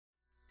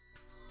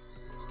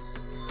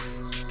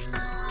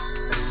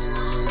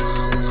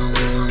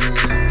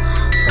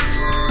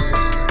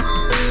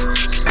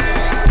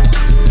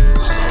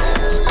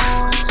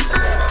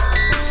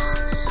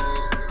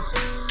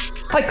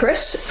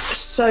Chris.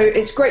 So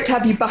it's great to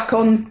have you back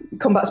on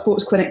Combat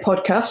Sports Clinic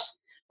podcast.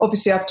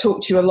 Obviously, I've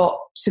talked to you a lot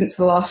since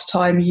the last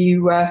time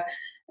you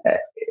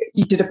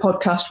did a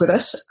podcast with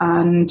us,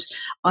 and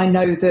I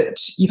know that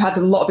you've had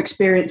a lot of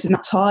experience in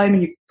that time,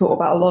 and you've thought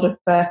about a lot of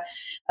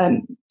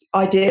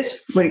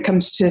ideas when it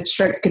comes to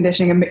strength and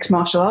conditioning and mixed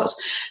martial arts.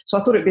 So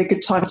I thought it'd be a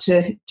good time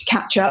to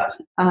catch up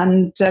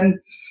and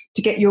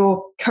to get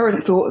your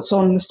current thoughts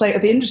on the state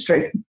of the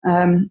industry.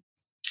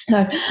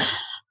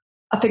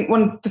 I think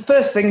one of the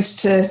first things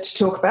to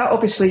talk about,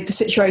 obviously, the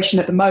situation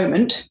at the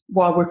moment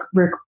while we're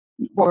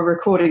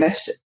recording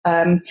this.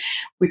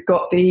 We've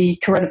got the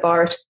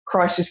coronavirus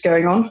crisis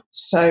going on,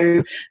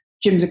 so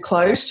gyms are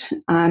closed,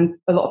 and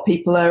a lot of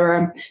people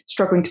are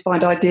struggling to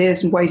find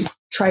ideas and ways of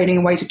training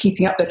and ways of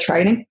keeping up their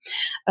training.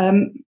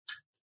 Have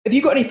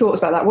you got any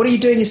thoughts about that? What are you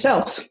doing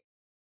yourself?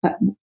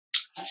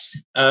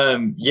 This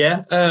has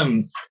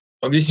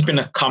been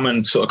a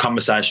common sort of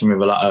conversation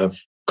with a lot of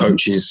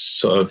coaches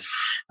sort of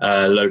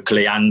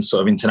locally and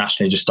sort of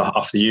internationally, just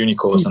off the uni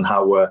course, and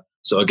how we're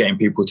sort of getting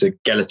people to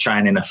get a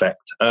training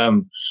effect. I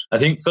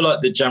think for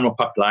like the general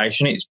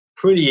population, it's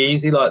pretty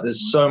easy. Like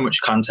there's so much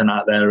content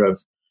out there of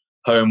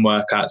home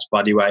workouts,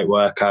 bodyweight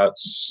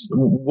workouts,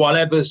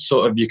 whatever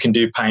sort of you can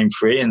do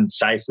pain-free and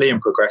safely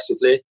and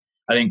progressively.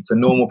 I think for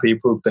normal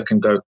people that can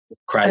go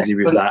crazy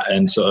with that,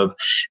 and sort of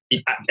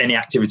any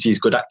activity is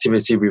good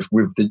activity with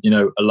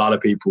the, a lot of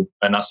people,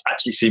 and I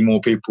actually see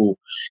more people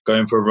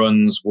going for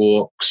runs,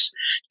 walks,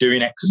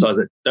 doing exercise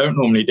that don't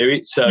normally do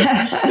it. So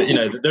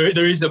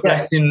there is a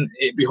blessing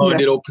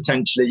behind it all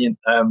potentially.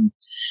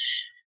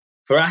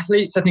 For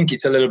athletes, I think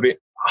it's a little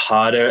bit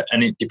harder,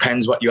 and it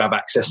depends what you have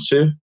access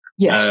to.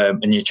 Yes.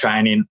 And your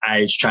training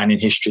age, training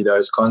history,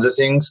 those kinds of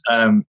things.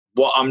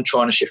 What I'm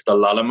trying to shift a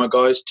lot of my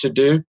guys to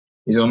do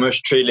is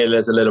almost treat it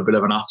as a little bit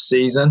of an off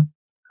season.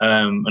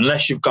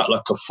 Unless you've got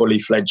like a fully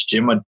fledged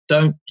gym,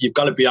 you've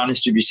got to be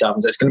honest with yourself.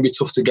 It's going to be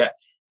tough to get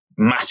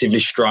massively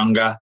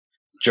stronger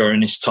during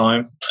this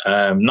time.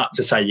 Not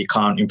to say you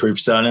can't improve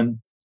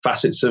certain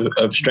facets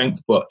of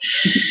strength, but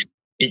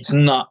it's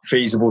not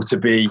feasible to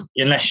be,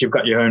 unless you've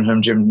got your own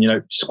home gym,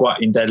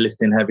 squatting,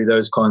 deadlifting heavy,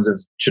 those kinds of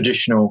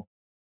traditional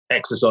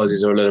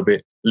exercises are a little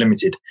bit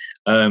limited.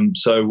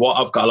 So what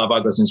I've got a lot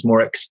of guys is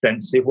more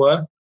extensive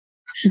work.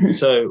 Mm-hmm.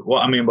 So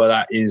what I mean by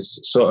that is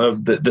sort of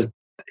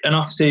an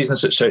off season,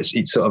 so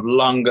it's sort of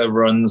longer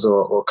runs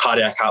or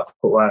cardiac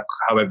output work,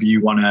 however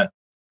you want to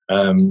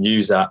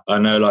use that. I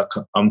know, like,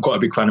 I'm quite a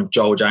big fan of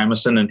Joel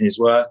Jameson and his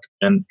work,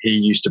 and he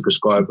used to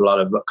prescribe a lot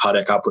of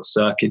cardiac output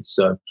circuits,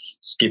 so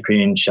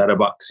skipping,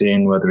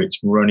 shadowboxing, whether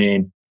it's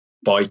running,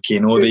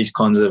 biking, all these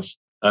kinds of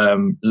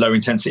low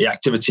intensity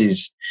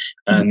activities,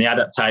 and the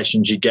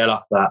adaptations you get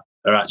off that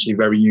are actually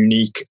very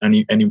unique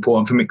and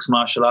important for mixed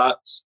martial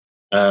arts.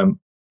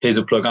 Here's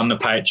a plug on the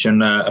page,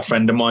 and a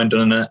friend of mine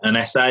done an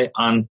essay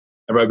on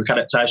aerobic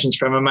adaptations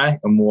for MMA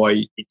and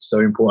why it's so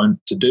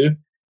important to do.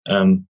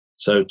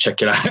 So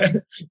check it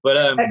out. But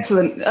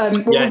excellent.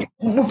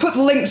 We'll put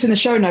the links in the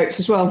show notes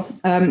as well.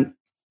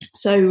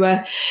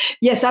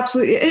 Yes,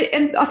 absolutely.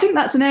 And I think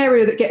that's an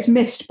area that gets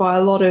missed by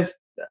a lot of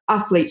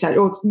athletes,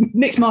 or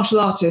mixed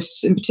martial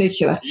artists in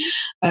particular.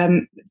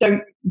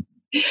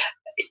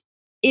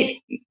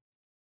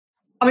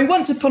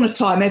 Once upon a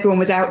time, everyone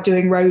was out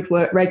doing road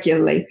work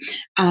regularly,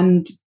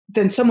 and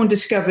then someone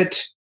discovered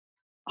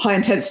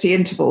high-intensity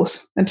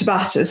intervals and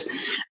Tabatas.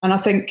 And I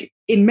think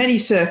in many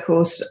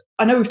circles,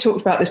 I know we've talked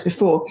about this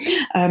before,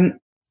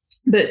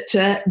 but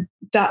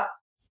that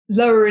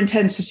lower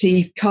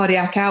intensity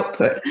cardiac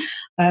output,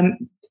 a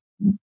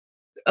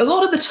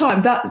lot of the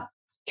time that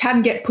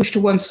can get pushed to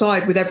one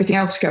side with everything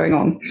else going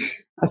on,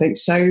 I think.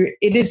 So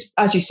it is,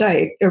 as you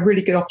say, a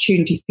really good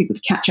opportunity for people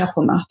to catch up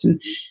on that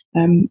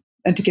and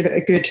to give it a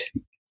good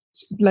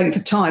length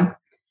of time.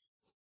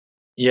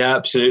 Yeah,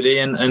 absolutely.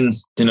 And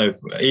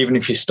even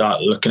if you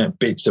start looking at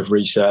bits of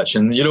research,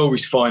 and you'll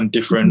always find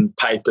different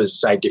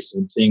papers say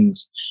different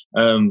things,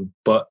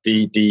 but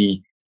the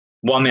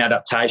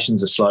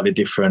adaptations are slightly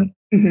different,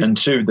 and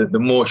two, the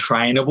more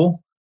trainable.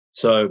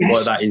 So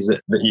what that is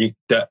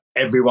that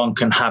everyone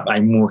can have a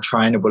more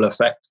trainable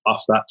effect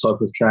off that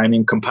type of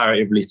training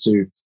comparatively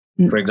to,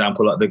 for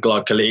example, like the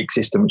glycolytic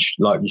system, which,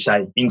 like you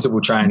say,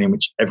 interval training,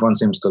 which everyone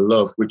seems to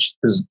love, which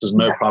there's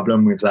no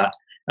problem with that.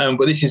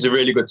 But this is a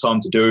really good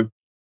time to do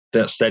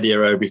that steady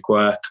aerobic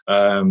work.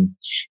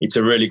 It's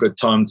a really good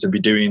time to be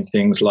doing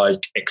things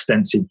like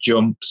extensive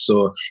jumps,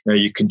 or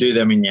you can do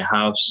them in your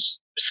house,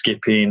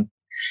 skipping.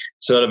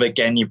 Sort of,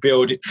 again,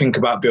 think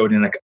about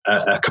building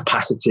a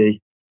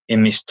capacity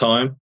in this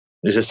time.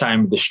 It's the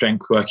same with the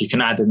strength work. You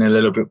can add in a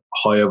little bit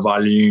higher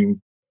volume,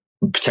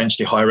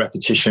 potentially higher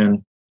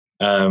repetition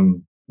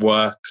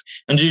work,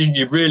 and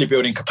you're really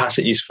building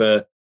capacities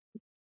for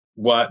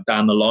work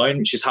down the line,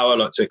 which is how I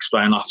like to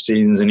explain off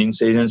seasons and in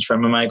seasons for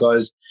MMA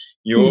guys.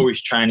 You're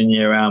always training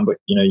year round, but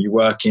you're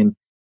working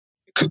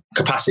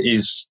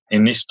capacities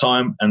in this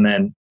time, and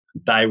then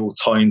they will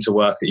tie into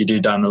work that you do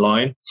down the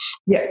line.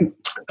 Yeah.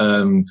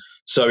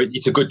 So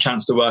it's a good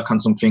chance to work on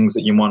some things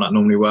that you might not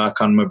normally work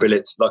on.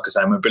 Mobility, like I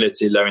say,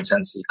 mobility, low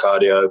intensity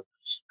cardio.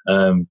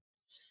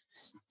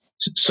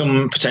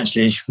 some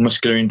potentially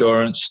muscular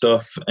endurance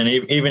stuff, and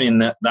even in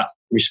that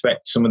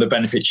respect, some of the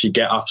benefits you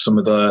get off some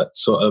of the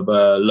sort of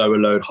lower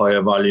load,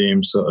 higher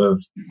volume sort of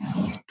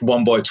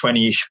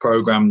 1x20-ish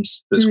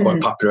programs that's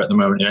quite popular at the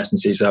moment in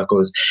S&C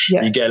circles.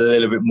 You get a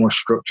little bit more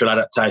structural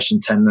adaptation,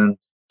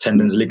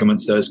 tendons,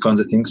 ligaments, those kinds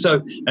of things.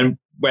 So, and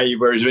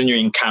whereas when you're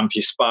in camp,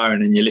 you're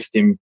sparring and you're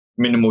lifting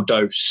minimal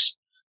dose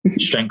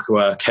strength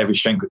work, heavy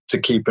strength to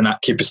keep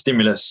a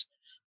stimulus,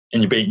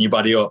 and you're beating your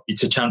body up,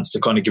 it's a chance to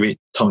kind of give it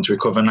time to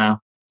recover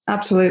now.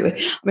 Absolutely.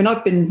 I mean,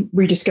 I've been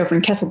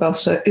rediscovering kettlebell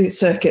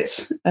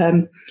circuits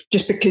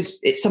just because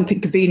it's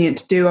something convenient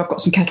to do. I've got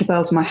some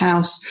kettlebells in my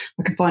house.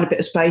 I can find a bit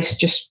of space,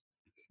 just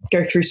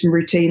go through some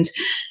routines,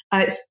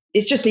 and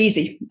it's just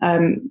easy.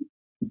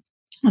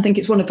 I think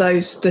it's one of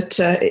those that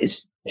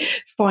is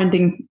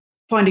finding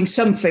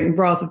something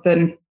rather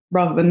than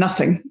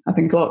nothing. I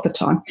think a lot of the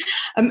time.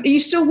 Are you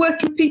still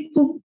working with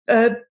people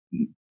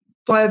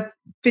via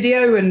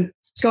video and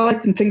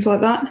Skype and things like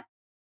that?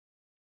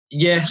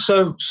 Yeah,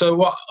 so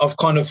what I've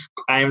kind of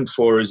aimed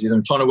for is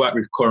I'm trying to work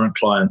with current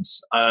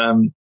clients.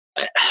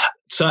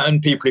 Certain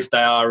people, if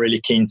they are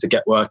really keen to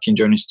get working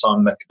during this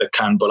time, they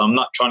can, but I'm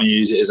not trying to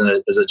use it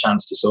as a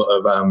chance to sort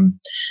of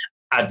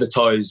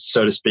advertise,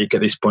 so to speak,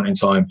 at this point in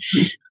time.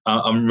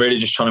 I'm really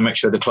just trying to make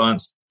sure the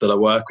clients that I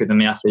work with and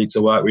the athletes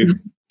I work with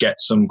get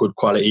some good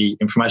quality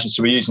information.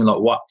 So we're using like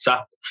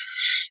WhatsApp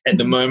at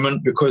the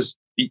moment because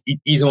it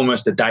is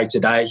almost a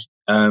day-to-day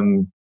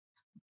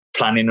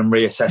planning and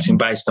reassessing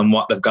based on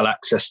what they've got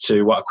access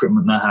to, what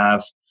equipment they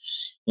have,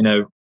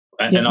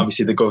 and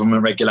obviously the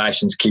government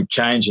regulations keep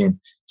changing.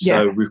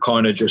 So we're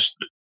kind of just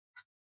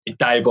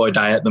day by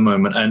day at the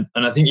moment. And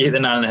I think you hit the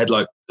nail on the head,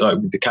 like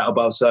with the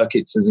kettlebell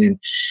circuits, as in,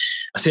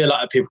 I see a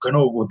lot of people going,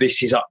 oh, well,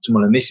 this is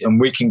optimal and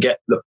we can get,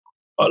 look,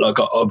 like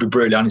I'll be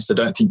brutally honest, I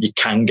don't think you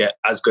can get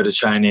as good a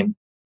training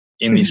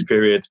in this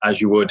period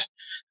as you would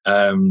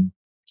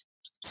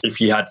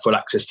if you had full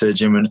access to the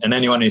gym, and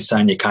anyone who's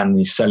saying you can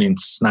is selling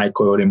snake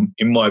oil,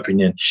 in my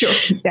opinion. Sure.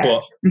 Yeah.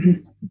 But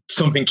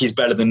something is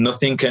better than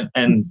nothing,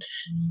 and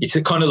it's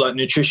a kind of like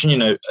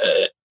nutrition.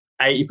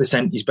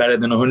 80% is better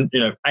than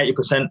 100.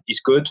 80% is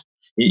good.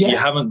 You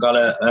haven't got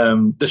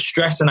the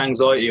stress and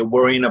anxiety of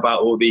worrying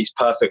about all these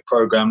perfect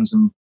programs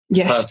and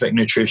perfect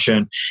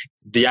nutrition.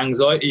 The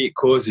anxiety it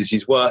causes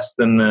is worse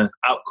than the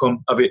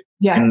outcome of it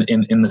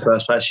in the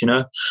first place,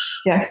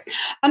 Yeah.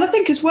 And I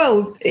think as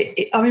well,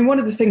 one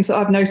of the things that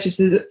I've noticed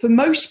is that for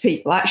most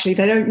people, actually,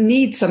 they don't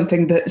need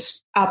something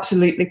that's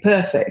absolutely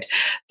perfect.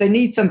 They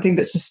need something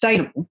that's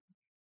sustainable.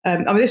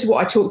 This is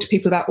what I talk to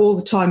people about all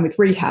the time with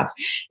rehab.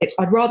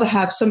 I'd rather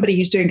have somebody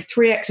who's doing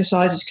 3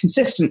 exercises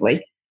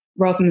consistently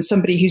rather than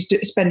somebody who's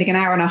spending an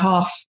hour and a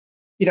half.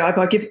 I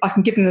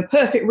can give them the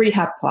perfect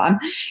rehab plan.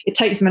 It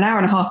takes them an hour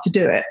and a half to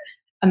do it,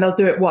 and they'll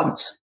do it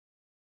once,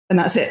 and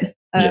that's it.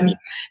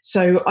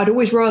 So I'd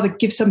always rather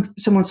give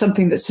someone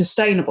something that's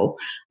sustainable,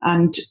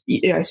 and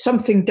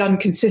something done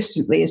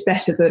consistently is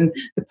better than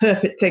the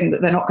perfect thing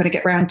that they're not going to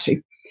get round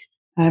to.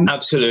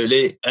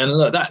 Absolutely, and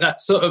look,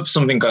 that's sort of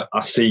something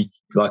I see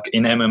like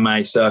in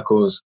MMA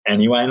circles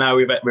anyway. Now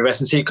with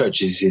S&C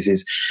coaches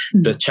is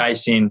the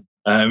chasing.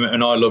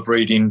 And I love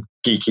reading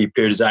geeky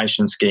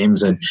periodization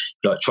schemes and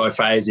like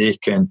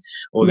triphasic and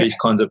all these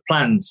kinds of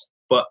plans.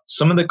 But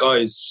some of the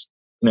guys,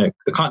 they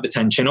can't do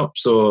 10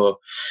 chin-ups, or,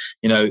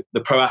 the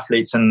pro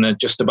athletes, and they're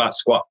just about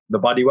squat the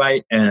body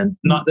weight. And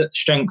not that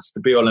strength's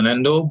the be-all and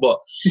end-all, but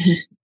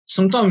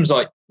sometimes,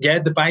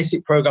 the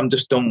basic program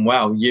just done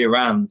well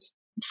year-round,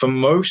 for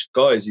most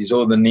guys, is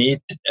all they need.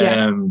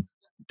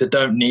 They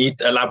don't need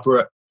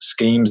elaborate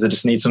schemes. They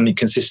just need something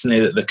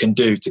consistently that they can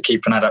do to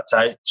keep an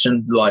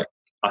adaptation.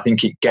 I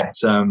think it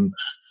gets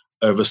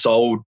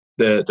oversold,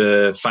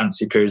 the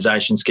fancy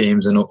periodization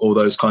schemes and all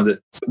those kinds of.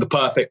 The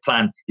perfect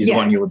plan is the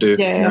one you'll do.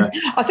 Yeah,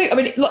 I think.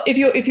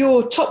 If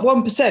you're top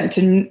 1%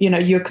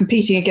 and you're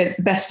competing against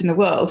the best in the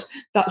world,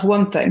 that's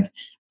one thing.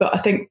 But I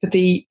think for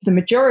the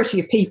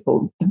majority of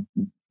people,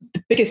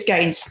 the biggest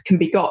gains can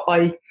be got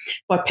by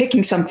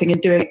picking something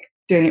and doing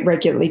it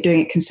regularly,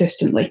 doing it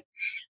consistently.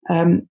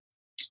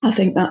 I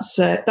think that's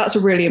a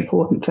really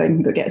important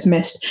thing that gets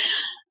missed.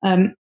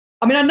 I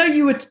know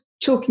we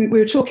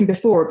were talking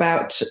before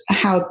about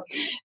how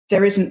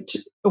there isn't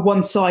a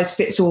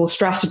one-size-fits-all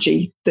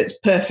strategy that's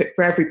perfect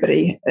for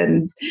everybody,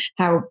 and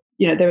how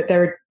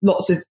there are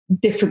lots of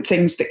different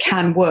things that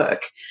can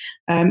work.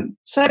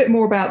 Say a bit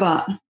more about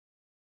that.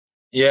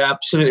 Yeah,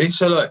 absolutely.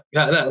 So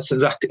that's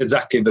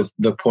exactly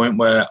the point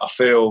where I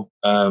feel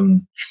a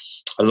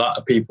lot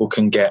of people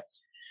can get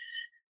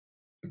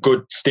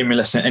good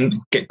stimulus and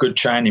get good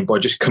training by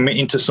just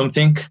committing to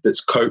something that's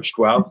coached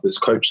well, that's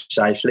coached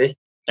safely,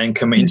 and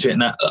committing to it.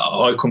 And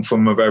I come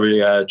from a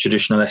very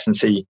traditional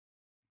S&C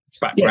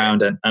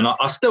background, and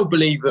I still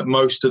believe that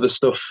most of the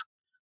stuff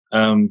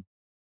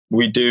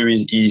we do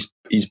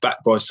is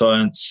backed by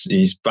science,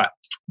 is backed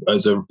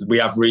we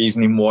have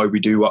reasoning why we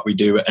do what we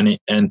do,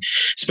 and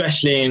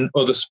especially in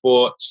other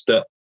sports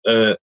that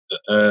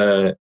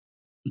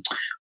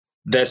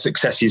their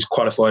success is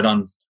qualified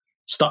on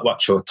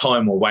stopwatch or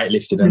time or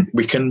weightlifting, and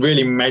we can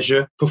really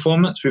measure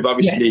performance. With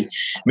obviously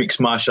mixed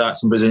martial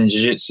arts and Brazilian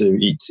Jiu-Jitsu,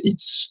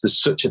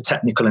 there's such a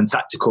technical and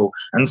tactical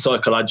and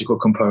psychological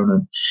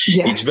component.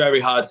 It's very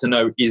hard to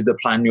know, is the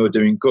plan you're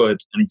doing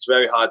good? And it's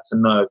very hard to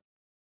know.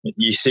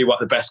 You see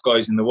what the best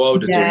guys in the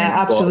world are doing. Yeah,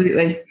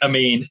 absolutely. I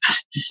mean,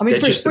 they're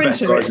just the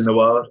best guys in the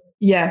world.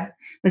 Yeah.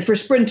 And for a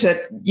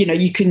sprinter,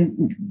 you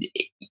can,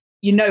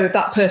 if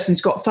that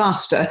person's got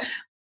faster,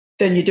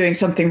 then you're doing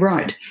something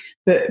right.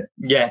 But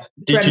did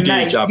you do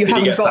your job? You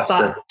haven't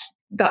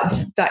got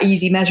that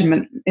easy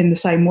measurement in the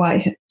same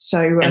way.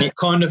 So, and it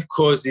kind of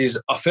causes,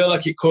 I feel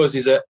like it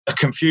causes a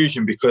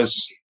confusion,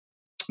 because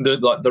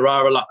there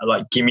are a lot of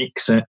like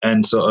gimmicks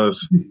and sort of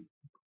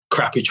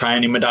crappy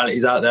training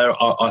modalities out there,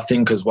 I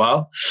think, as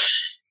well.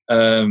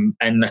 And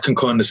they can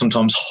kind of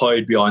sometimes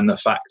hide behind the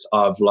fact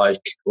of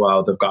like,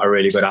 well, they've got a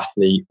really good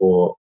athlete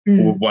or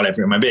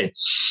whatever it may be.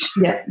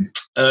 Yeah.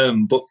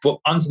 But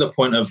onto the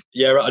point of,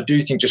 I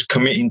do think just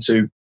committing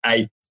to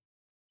a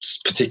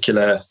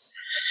particular,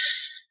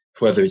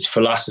 whether it's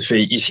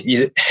philosophy,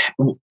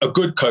 a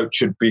good coach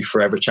should be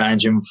forever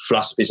changing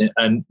philosophies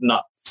and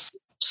not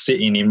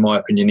sitting, in my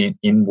opinion,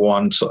 in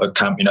one sort of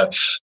camp.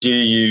 Do you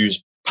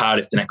use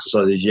powerlifting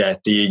exercises? Yeah.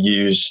 Do you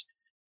use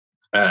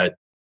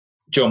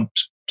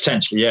jumps?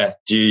 Potentially, yeah.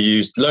 Do you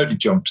use loaded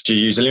jumps? Do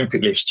you use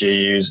Olympic lifts? Do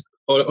you use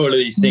all of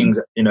these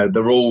things?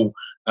 They're all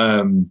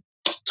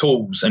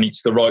tools, and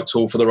it's the right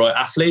tool for the right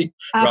athlete.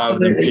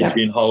 Absolutely, rather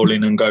than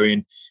pigeonholing and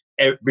going,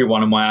 every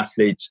one of my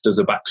athletes does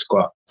a back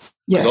squat.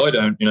 Because I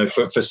don't,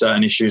 for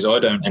certain issues, I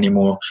don't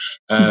anymore.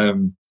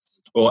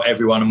 Or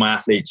every one of my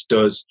athletes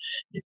does,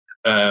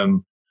 I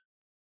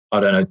don't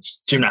know,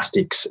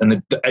 gymnastics,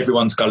 and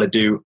everyone's got to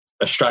do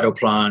a straddle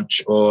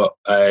planche or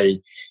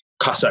a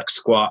Cossack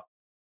squat,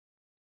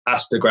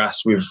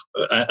 Astergrass with,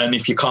 and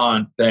if you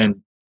can't,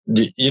 then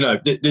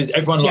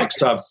everyone likes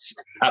to have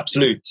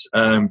absolutes.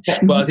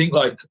 But I think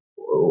like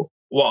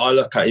what I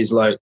look at is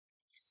like,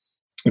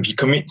 if you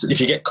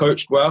get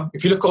coached well,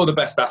 if you look at all the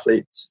best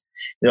athletes,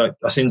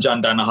 I've seen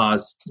John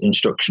Danaher's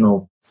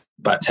instructional,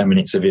 about 10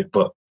 minutes of it,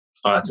 but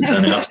I had to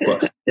turn it off.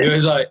 But it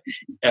was like,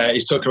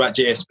 he's talking about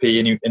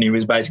GSP, and he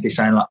was basically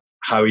saying like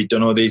how he'd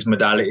done all these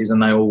modalities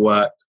and they all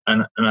worked.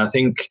 And I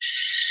think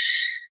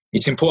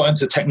it's important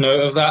to take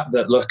note of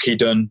that look, he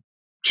done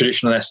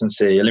traditional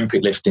S&C,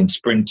 Olympic lifting,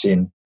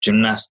 sprinting,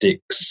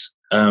 gymnastics.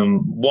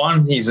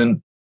 One, he's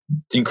an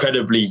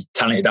incredibly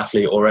talented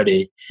athlete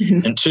already.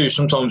 Mm-hmm. And two,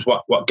 sometimes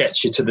what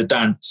gets you to the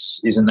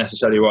dance isn't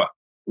necessarily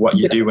what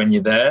you do when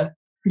you're there.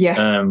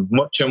 Yeah.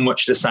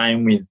 Much the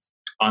same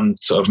on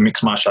sort of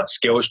mixed martial arts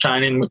skills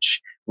training,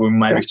 which we'll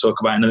maybe talk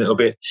about in a little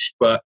bit.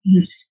 But,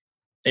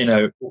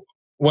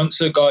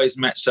 once a guy's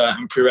met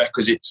certain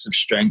prerequisites of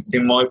strength,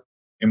 in my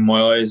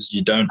eyes,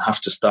 you don't have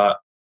to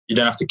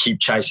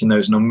keep chasing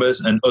those numbers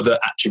and other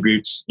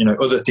attributes,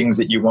 other things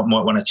that you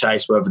might want to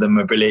chase, whether the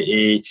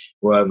mobility,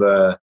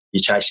 whether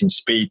you're chasing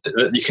speed.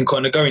 You can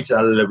kind of go into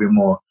that a little bit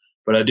more.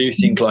 But I do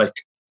think like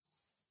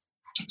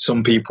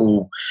some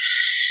people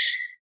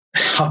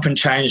up and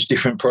change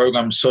different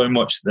programs so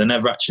much that they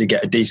never actually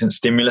get a decent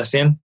stimulus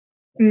in.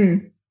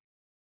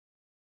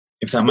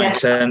 If that makes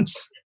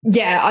sense.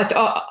 Yeah,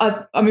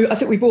 I mean, I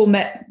think we've all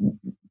met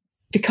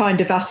the kind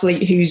of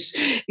athlete who's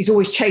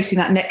always chasing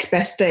that next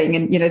best thing,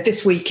 and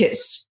this week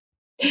it's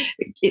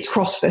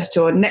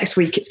CrossFit, or next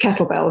week it's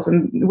kettlebells,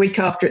 and the week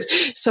after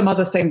it's some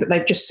other thing that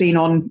they've just seen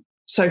on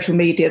social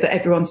media that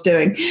everyone's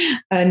doing.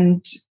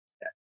 And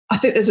I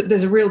think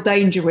there's a real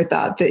danger with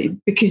that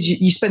because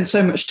you spend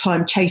so much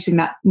time chasing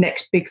that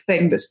next big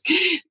thing that's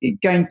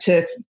going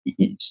to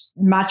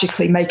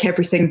magically make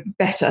everything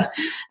better.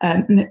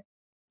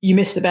 You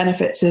miss the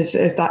benefits of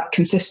that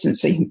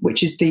consistency,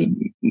 which is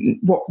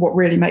what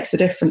really makes the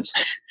difference.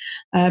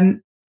 I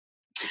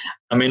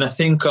mean, I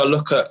think I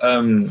look at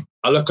a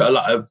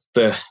lot of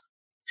the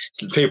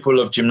people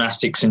of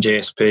gymnastics and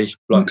GSP,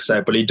 like I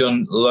said, but he'd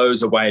done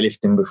loads of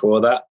weightlifting before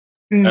that.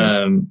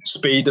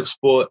 Speed of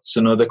sports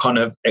and other kind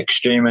of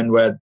extreme end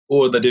where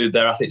all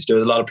their athletes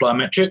do a lot of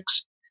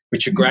plyometrics,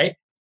 which are great.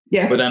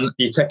 Yeah. But then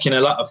you're taking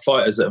a lot of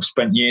fighters that have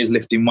spent years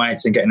lifting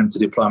weights and getting them to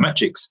do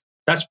plyometrics.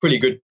 That's pretty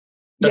good.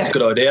 That's a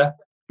good idea.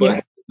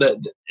 But the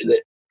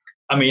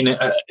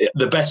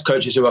best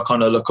coaches who I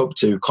kind of look up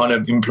to kind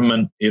of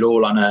implement it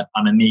all on a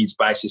needs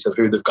basis of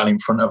who they've got in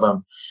front of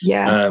them.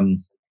 Yeah.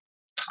 And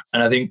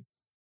I think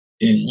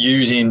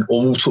using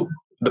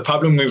the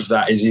problem with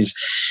that is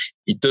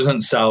it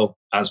doesn't sell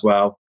as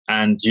well,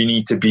 and you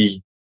need to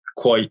be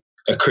quite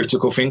a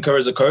critical thinker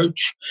as a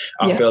coach.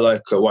 I feel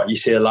like what you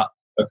see a lot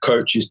of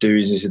coaches do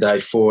is they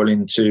fall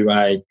into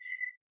a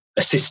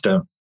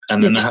system.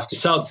 And then they have to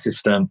sell the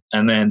system,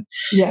 and then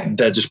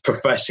they're just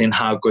professing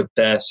how good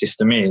their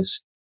system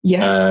is,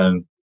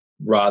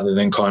 rather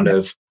than kind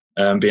of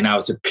being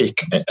able to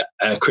pick,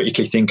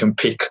 critically think and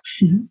pick.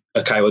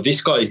 Okay, well,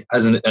 this guy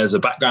has a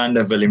background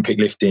of Olympic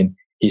lifting.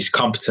 He's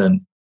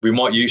competent. We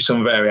might use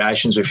some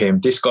variations with him.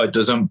 This guy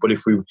doesn't, but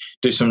if we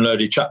do some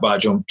loaded trap bar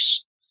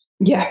jumps,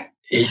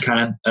 he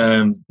can.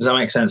 Does that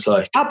make sense?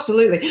 Like,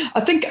 absolutely.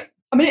 I think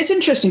I mean, it's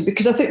interesting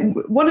because I think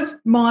one of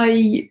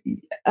my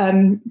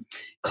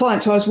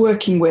clients who I was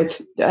working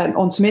with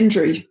on some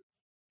injury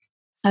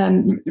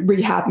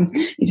rehab,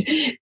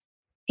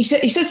 he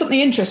said something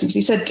interesting.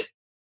 He said,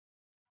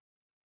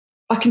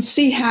 I can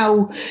see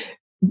how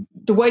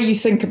the way you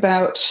think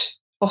about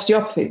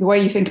osteopathy, the way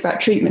you think about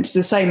treatment is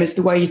the same as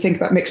the way you think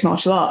about mixed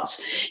martial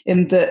arts,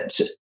 in that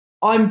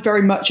I'm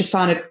very much a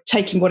fan of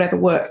taking whatever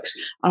works,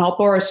 and I'll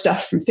borrow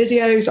stuff from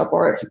physios, I'll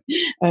borrow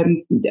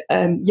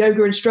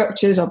yoga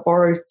instructors, I'll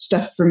borrow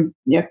stuff from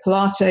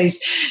Pilates,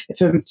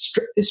 from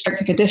strength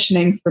and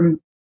conditioning,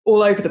 from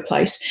all over the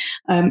place.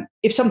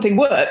 If something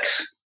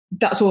works,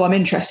 that's all I'm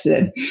interested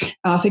in.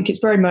 I think it's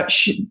very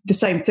much the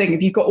same thing.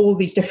 If you've got all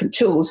these different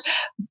tools,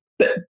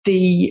 but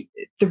the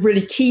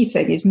really key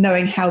thing is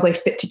knowing how they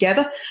fit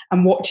together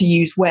and what to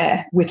use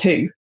where with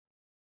who.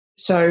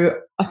 So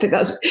I think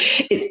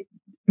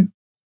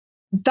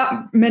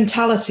that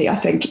mentality, I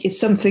think, is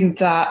something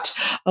that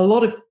a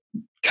lot of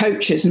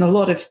coaches and a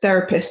lot of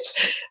therapists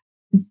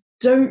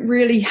don't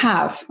really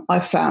have,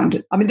 I've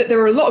found. I mean, there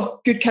are a lot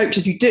of good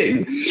coaches who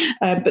do,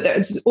 but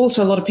there's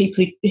also a lot of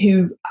people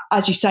who,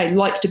 as you say,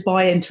 like to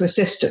buy into a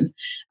system.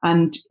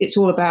 And it's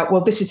all about,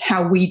 well, this is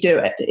how we do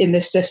it in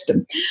this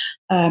system,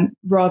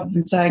 rather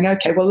than saying,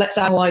 okay, well, let's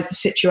analyze the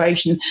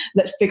situation.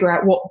 Let's figure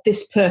out what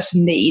this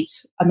person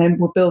needs, and then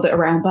we'll build it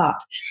around that.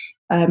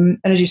 And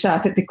as you say, I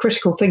think the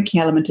critical thinking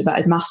element of that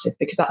is massive,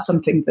 because that's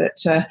something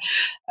that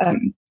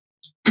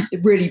it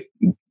really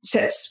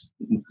sets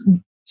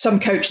some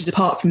coaches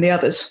apart from the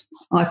others,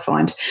 I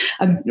find.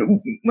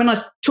 And when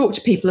I talk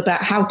to people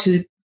about how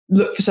to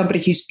look for somebody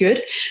who's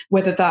good,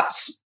 whether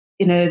that's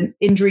in an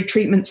injury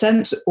treatment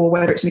sense or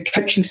whether it's in a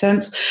coaching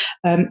sense,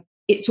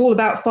 it's all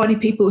about finding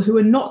people who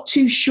are not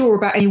too sure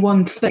about any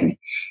one thing.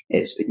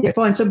 It's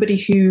find somebody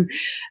who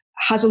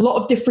has a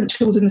lot of different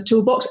tools in the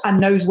toolbox and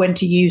knows when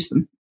to use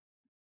them.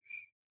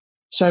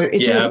 So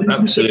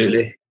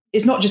absolutely.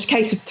 It's not just a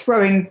case of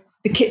throwing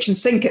the kitchen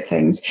sink at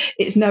things.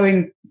 It's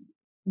knowing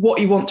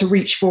what you want to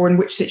reach for in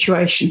which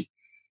situation.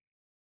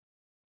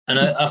 And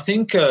I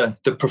think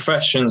the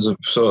professions of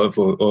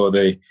or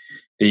the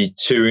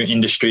two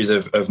industries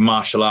of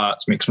martial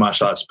arts, mixed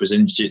martial arts,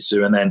 Brazilian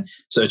Jiu-Jitsu, and then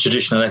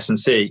traditional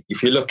S&C.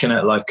 If you're looking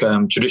at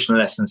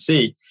traditional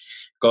S&C,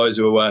 guys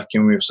who are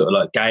working with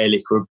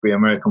Gaelic rugby,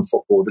 American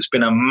football, there's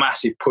been a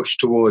massive push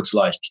towards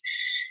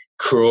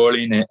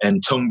crawling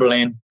and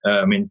tumbling.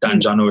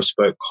 Dan John always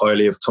spoke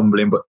highly of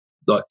tumbling, but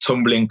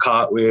tumbling,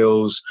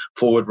 cartwheels,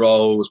 forward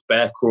rolls,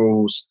 bear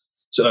crawls,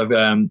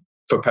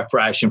 for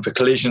preparation for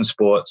collision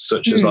sports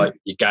such as your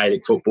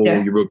Gaelic football,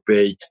 your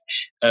rugby.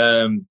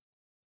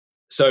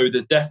 So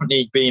there's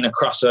definitely been a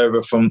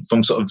crossover from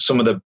some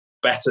of the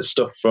better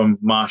stuff from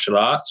martial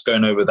arts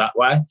going over that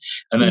way,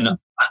 and then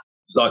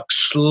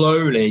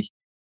slowly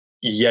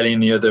yelling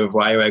the other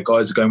way, where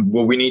guys are going,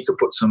 well, we need to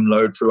put some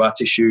load through our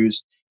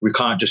tissues. We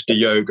can't just do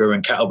yoga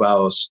and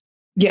kettlebells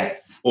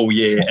all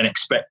year and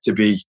expect to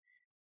be,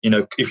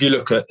 if you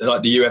look at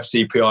the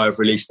UFCPI have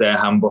released their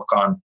handbook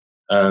on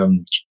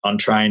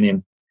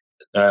training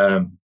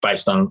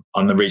based on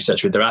the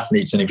research with their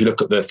athletes. And if you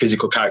look at the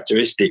physical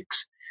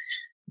characteristics,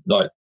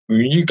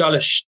 you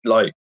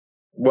gotta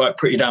work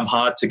pretty damn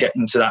hard to get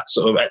into that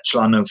sort of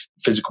echelon of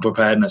physical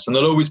preparedness. And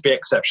there'll always be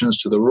exceptions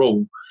to the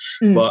rule,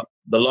 but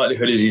the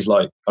likelihood is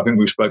I think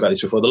we've spoken about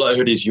this before, the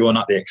likelihood is you're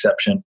not the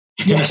exception.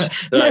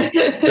 Yes.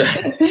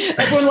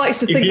 Everyone likes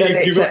to think they're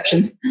the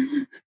exception.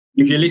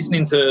 If you're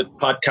listening to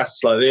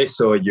podcasts like this,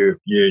 or you're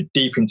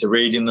deep into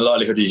reading, the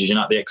likelihood is you're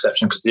not the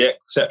exception, because the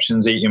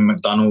exception's eating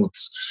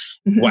McDonald's,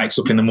 wakes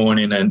up in the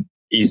morning and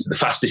he's the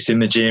fastest in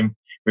the gym,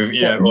 with,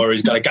 or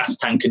he's got a gas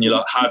tank, and you're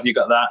like, how have you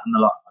got that? And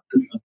they're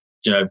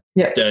like,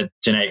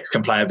 genetics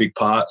can play a big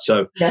part.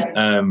 So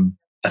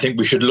I think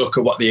we should look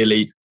at what the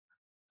elite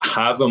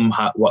have and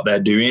what they're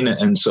doing,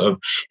 and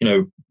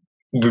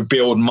we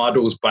build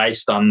models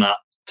based on that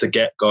to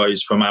get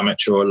guys from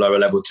amateur or lower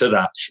level to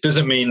that.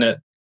 Doesn't mean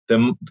that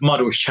the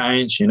models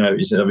change,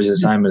 it's obviously the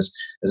same as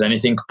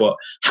anything, but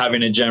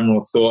having a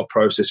general thought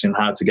process in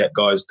how to get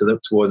guys to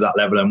look towards that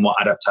level and what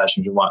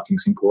adaptations you might think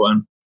is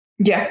important.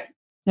 Yeah.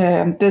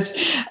 There's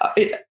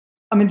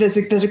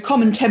a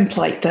common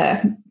template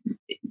there,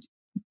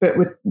 but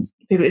with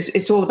people,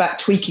 it's all about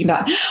tweaking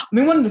that. I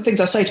mean, one of the things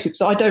I say to people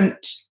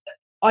is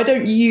I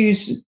don't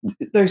use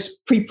those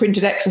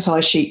pre-printed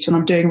exercise sheets when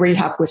I'm doing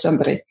rehab with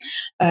somebody.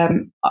 I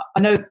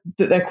know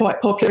that they're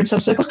quite popular in some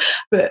circles,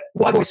 but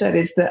what I've always said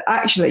is that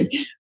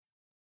actually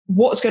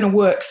what's going to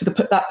work for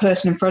that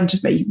person in front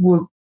of me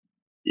will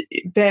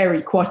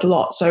vary quite a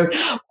lot. So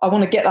I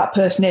want to get that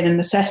person in and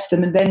assess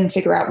them and then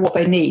figure out what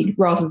they need,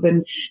 rather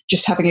than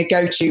just having a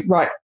go-to,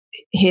 right,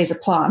 here's a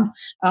plan.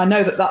 I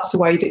know that that's the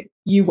way that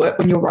you work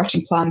when you're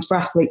writing plans for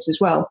athletes as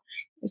well.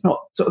 It's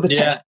not sort of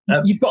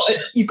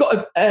you've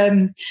got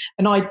an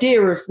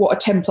idea of what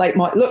a template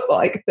might look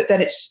like, but then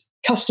it's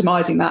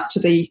customizing that to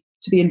the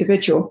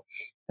individual,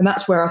 and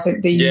that's where I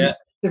think the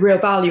real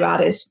value add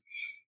is.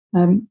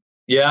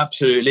 Yeah,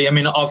 absolutely. I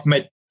mean, I've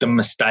made the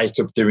mistake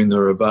of doing the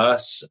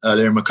reverse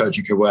earlier in my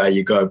coaching career, where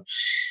you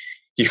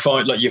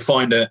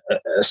find a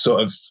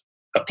sort of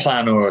a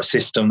plan or a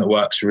system that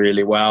works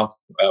really well,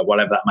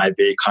 whatever that may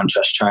be,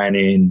 contrast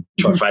training,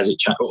 triphasic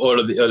training,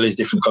 all these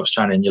different types of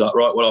training. You're like,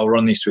 right, well, I'll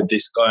run this with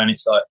this guy. And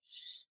it's like,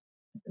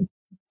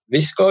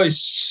 this guy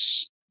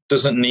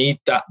doesn't need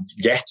that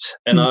yet.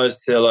 And I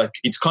was feel like,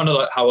 it's kind of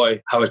like how I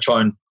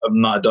try, and I'm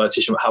not a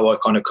dietitian, but how I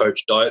kind of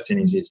coach dieting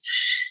is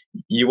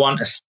you want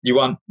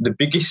the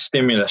biggest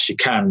stimulus you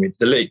can with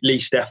the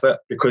least effort,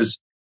 because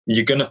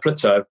you're going to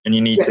plateau and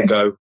you need to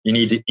go, you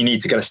need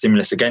to get a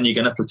stimulus again, you're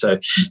going to plateau.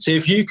 So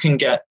if you can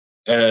get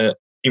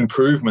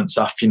improvements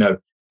off,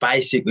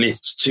 basic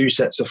lifts, 2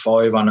 sets of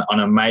 5 on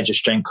a major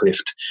strength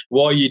lift,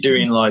 why are you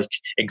doing like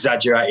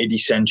exaggerated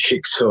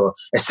eccentrics or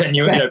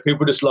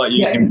people just like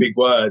using big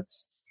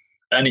words.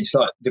 And it's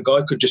like the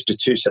guy could just do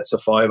 2 sets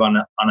of 5 on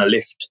a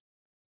lift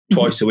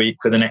twice a week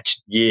for the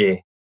next year.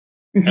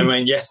 I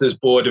mean, yes, there's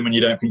boredom and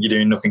you don't think you're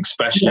doing nothing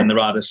special, and there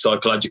are the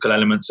psychological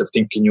elements of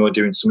thinking you're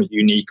doing something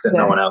unique that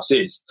no one else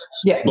is.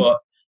 But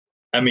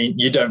I mean,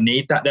 you don't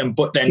need that then.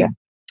 But then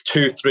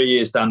 2-3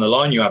 years down the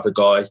line, you have a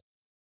guy,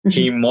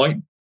 he might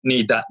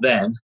need that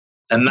then,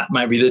 and that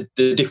may be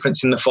the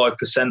difference in the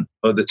 5%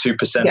 or the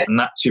 2%, and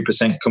that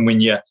 2% can win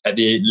you at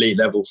the elite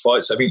level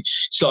fight. So I think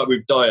it's like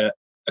with diet.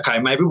 Okay,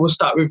 maybe we'll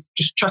start with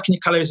just tracking your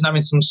calories and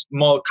having some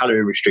mild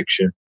calorie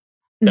restriction.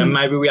 Then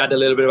maybe we add a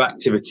little bit of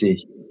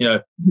activity,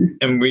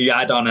 and we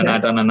add on and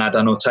add on and add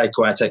on, or take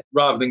away,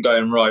 rather than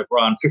going, right, we're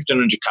on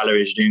 1,500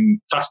 calories, doing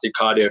fasted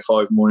cardio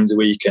 5 mornings a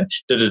week, and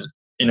I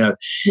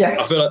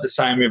feel like the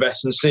same with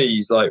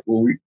S&Cs. Like,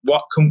 well,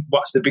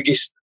 what's the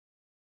biggest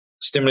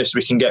stimulus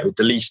we can get with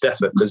the least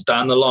effort? Because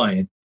down the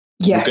line,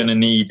 we're going to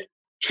need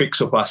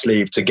tricks up our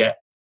sleeve to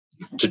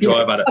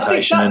drive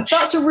adaptation. I think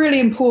that's a really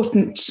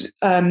important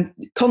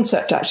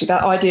concept, actually,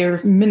 that idea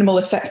of minimal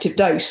effective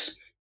dose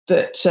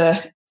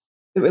that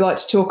we like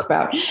to talk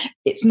about.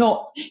 It's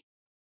not,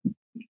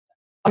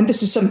 and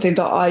this is something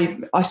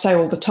that I say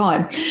all the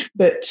time,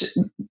 but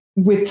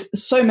with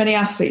so many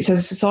athletes,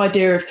 there's this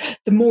idea of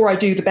the more I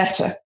do, the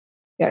better.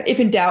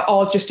 If in doubt,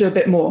 I'll just do a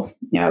bit more.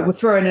 We'll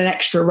throw in an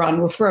extra run,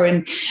 we'll throw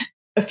in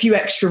a few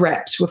extra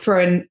reps, we'll throw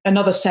in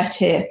another set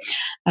here.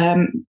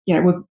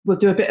 We'll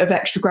do a bit of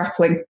extra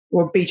grappling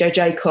or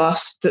BJJ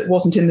class that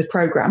wasn't in the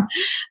program.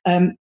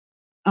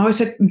 I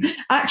said,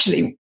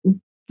 actually,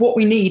 what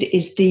we need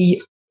is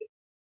the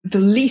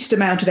least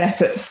amount of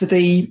effort for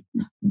the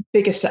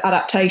biggest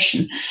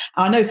adaptation.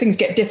 I know things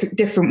get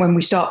different when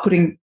we start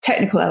putting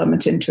technical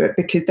element into it,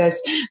 because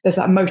there's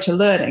that motor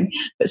learning,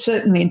 but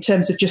certainly in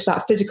terms of just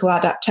that physical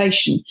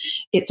adaptation,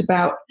 it's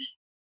about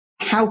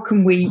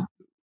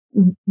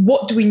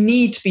what do we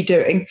need to be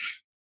doing?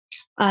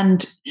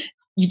 And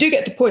you do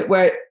get to the point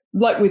where,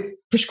 like with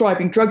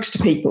prescribing drugs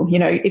to people,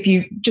 if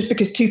you, just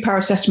because 2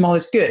 paracetamol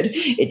is good,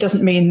 it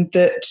doesn't mean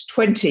that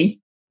 20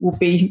 will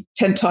be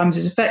 10 times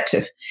as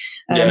effective.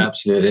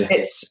 Absolutely.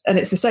 It's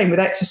the same with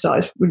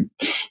exercise.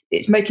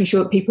 It's making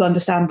sure that people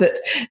understand that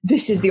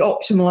this is the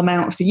optimal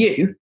amount for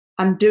you,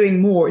 and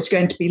doing more is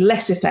going to be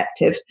less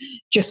effective,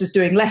 just as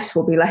doing less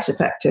will be less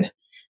effective.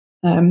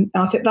 And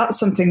I think that's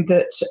something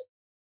that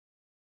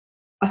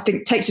I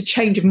think takes a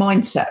change of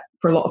mindset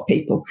for a lot of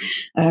people.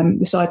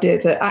 This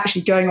idea that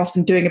actually going off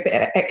and doing a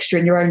bit extra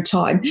in your own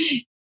time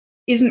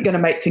isn't going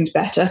to make things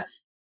better.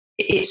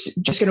 It's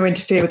just going to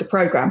interfere with the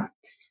program.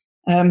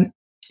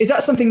 Is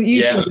that something that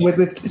you struggle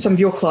with some of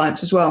your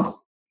clients as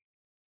well?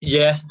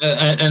 Yeah,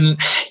 and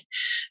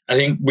I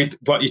think with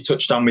what you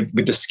touched on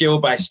with the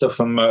skill-based stuff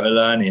and motor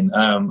learning,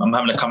 I'm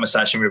having a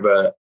conversation with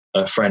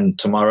a friend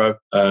tomorrow,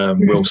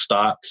 Will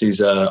Starks. He's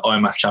an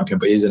IMF champion,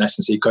 but he's an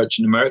S&C coach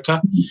in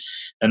America,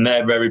 and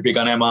they're very big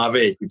on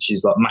MRV, which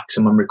is like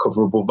maximum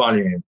recoverable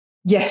volume.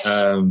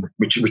 Yes.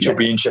 Which will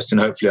be interesting.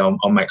 Hopefully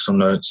I'll make some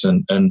notes,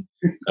 and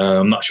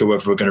I'm not sure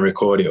whether we're going to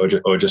record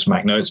it or just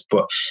make notes.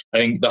 But I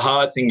think the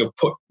hard thing of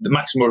the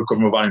maximum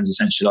recoverable volume is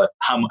essentially like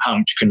how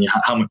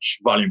much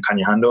volume can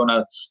you handle?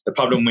 Now, the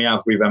problem we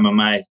have with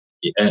MMA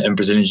and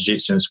Brazilian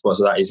Jiu-Jitsu and sports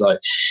like that is like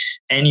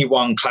any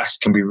one class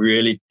can be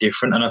really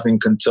different. And I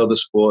think until the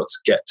sports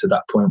get to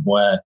that point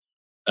where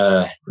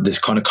there's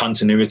kind of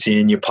continuity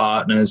in your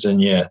partners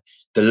and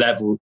the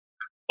level,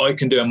 I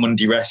can do a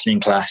Monday wrestling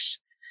class,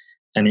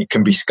 and it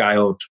can be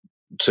scaled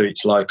to,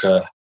 it's like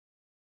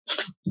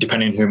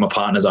depending on who my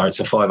partners are, it's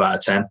a 5 out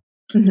of 10.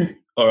 Mm-hmm.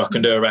 Or I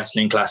can do a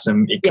wrestling class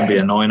and it can be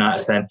a 9 out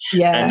of 10.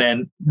 Yeah. And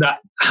then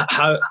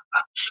how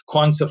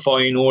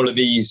quantifying all of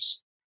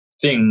these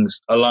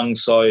things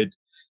alongside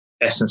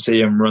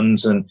S&C and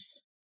runs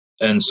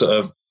and sort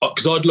of,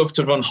 because I'd love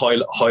to run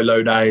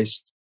high-low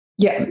days.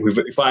 Yeah.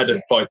 If I had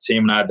a fight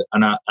team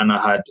and I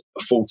had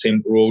a full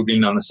team all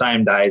in on the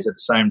same days at the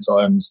same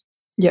times.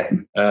 Yeah.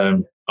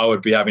 I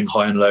would be having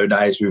high and low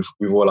days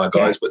with all our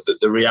guys. But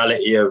the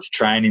reality of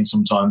training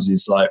sometimes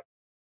is like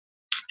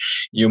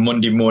your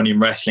Monday morning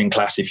wrestling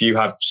class, if you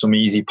have some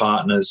easy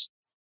partners,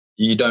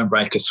 you don't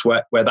break a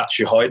sweat where that's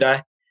your high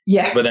day.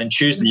 Yeah. But then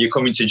Tuesday you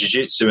come into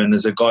jiu-jitsu and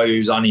there's a guy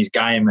who's on his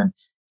game and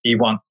he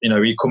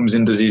comes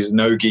in, does his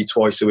no-gi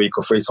twice a week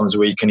or 3 times a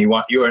week, and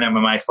you're an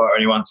MMA fighter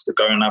and he wants to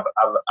go and have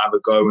a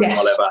go and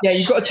whatever. Yeah,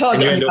 you've got a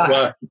target on your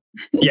back.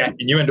 And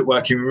you end up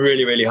working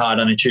really, really hard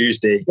on a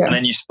Tuesday, and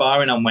then you're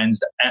sparring on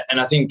Wednesday.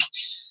 And I think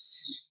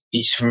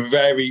it's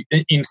very,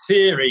 in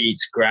theory,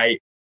 it's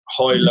great.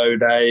 High-low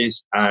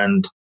days,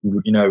 and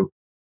the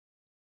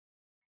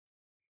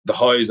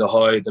highs are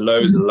high, the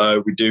lows are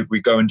low. We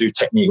go and do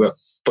technique work,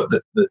 but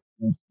the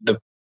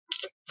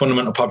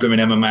fundamental problem in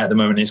MMA at the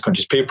moment in this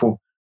country is people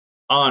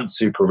aren't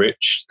super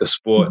rich. The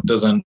sport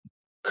doesn't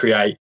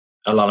create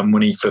a lot of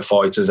money for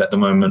fighters at the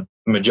moment,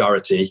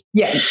 majority.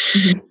 Yeah.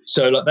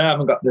 So they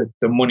haven't got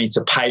the money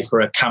to pay for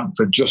a camp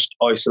for just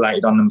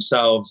isolated on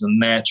themselves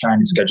and their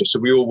training schedule. So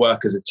we all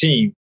work as a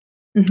team,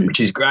 which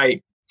is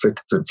great for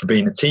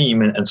being a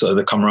team and sort of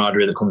the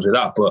camaraderie that comes with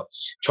that. But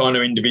trying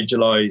to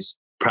individualize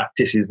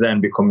practices then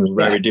becomes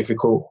very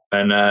difficult,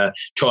 and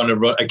trying to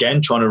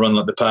run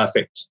like the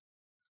perfect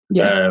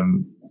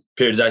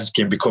periodization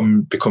scheme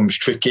becomes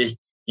tricky.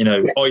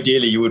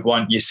 Ideally you would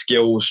want your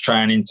skills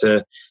training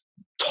to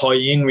tie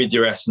in with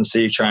your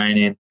S&C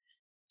training,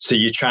 so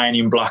your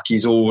training block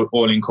is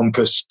all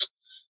encompassed.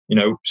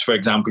 For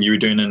example, you were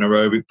doing an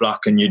aerobic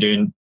block and you're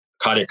doing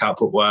cardiac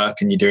output work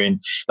and you're doing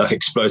like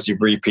explosive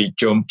repeat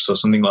jumps or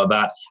something like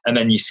that, and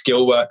then your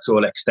skill work's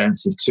all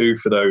extensive too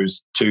for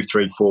those 2,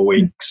 3, 4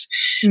 weeks.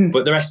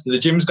 But the rest of the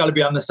gym's got to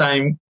be on the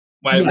same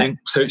wavelength,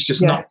 so it's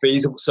just not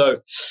feasible. So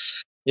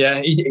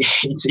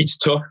it's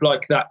tough.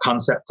 Like that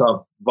concept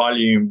of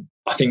volume,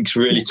 I think it's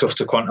really tough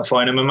to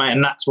quantify in MMA,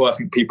 and that's why I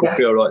think people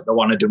feel like they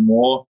want to do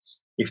more.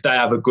 If they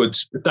have a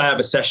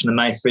session and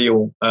they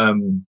feel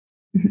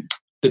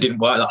they didn't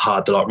work that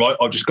hard, they're like, right,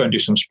 I'll just go and do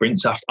some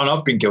sprints after. And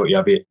I've been guilty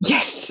of it.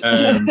 Yes.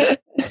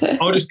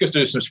 I'll just go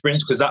do some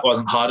sprints because that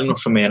wasn't hard enough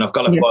for me, and I've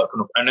got to fight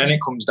enough. And then it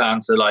comes down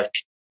to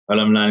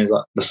I'm learning is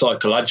like the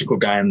psychological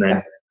game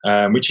then,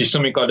 which is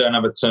something I don't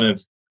have a ton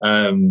of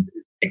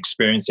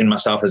experience in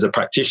myself as a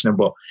practitioner,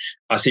 but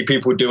I see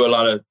people do a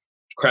lot of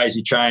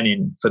crazy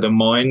training for the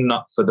mind,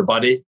 not for the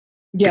body,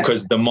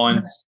 because the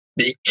mind,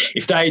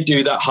 if they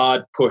do that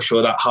hard push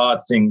or that hard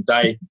thing,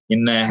 they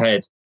in their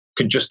head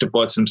can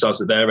justify to themselves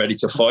that they're ready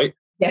to fight.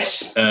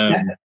 Yes.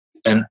 And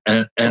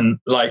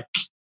like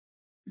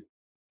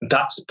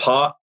that's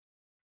part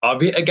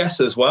of it, I guess,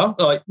 as well.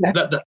 Like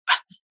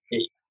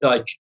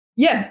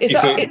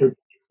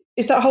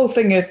it's that whole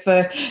thing of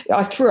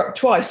I threw up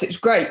twice. It's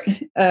great.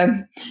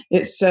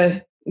 It's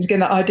again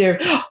that idea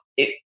of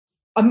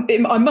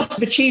I must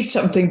have achieved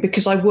something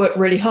because I worked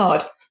really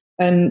hard,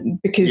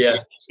 and because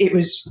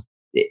it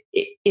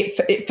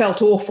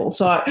felt awful.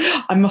 So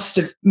I must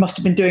have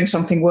been doing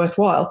something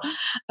worthwhile.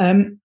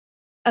 And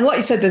like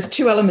you said, there's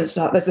 2 elements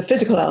to that. There's the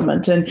physical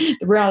element, and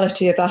the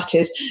reality of that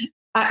is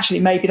actually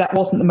maybe that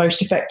wasn't the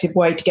most effective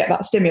way to get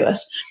that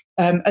stimulus.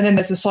 And then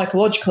there's the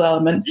psychological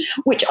element,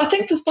 which I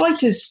think for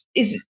fighters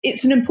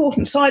it's an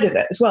important side of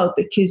it as well,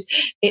 because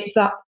it's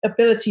that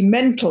ability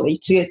mentally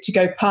to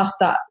go past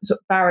that sort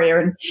of barrier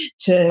and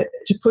to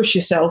push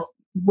yourself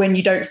when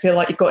you don't feel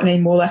like you've got any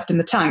more left in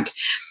the tank.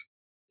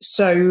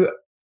 So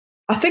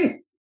I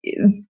think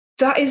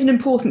that is an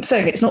important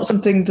thing. It's not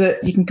something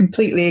that you can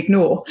completely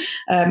ignore.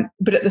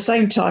 But at the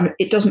same time,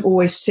 it doesn't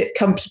always sit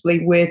comfortably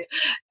with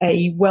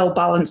a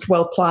well-balanced,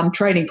 well-planned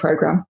training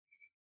program.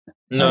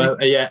 No,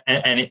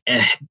 and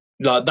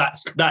like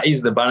that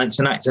is the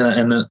balancing act,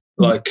 and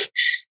like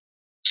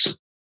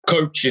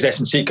coaches,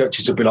 S&C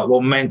coaches will be like,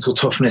 well, mental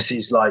toughness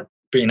is like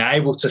being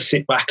able to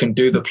sit back and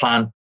do the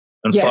plan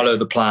and follow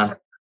the plan,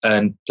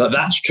 and like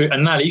that's true,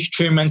 and that is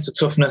true mental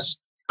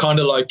toughness. Kind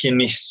of like in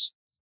this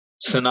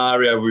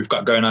scenario we've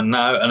got going on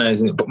now,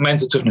 but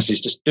mental toughness is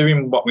just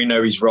doing what we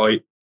know is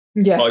right,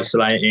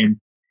 isolating,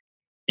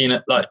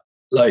 like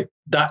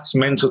that's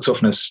mental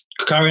toughness.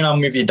 Carrying on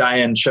with your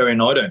day and showing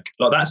I don't,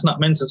 like that's not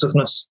mental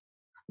toughness.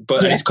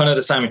 But and it's kind of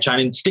the same with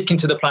training. Sticking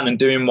to the plan and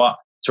doing what's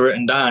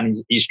written down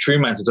is true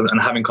mental toughness,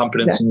 and having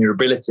confidence in your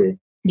ability.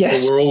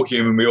 Yes, but we're all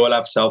human. We all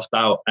have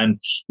self-doubt,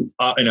 and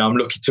I'm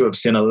lucky to have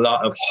seen a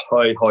lot of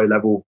high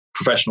level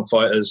professional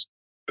fighters.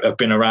 I've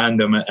been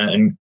around them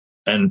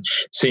and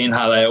seeing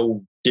how they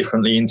all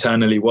differently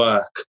internally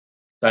work.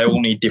 They all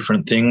need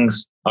different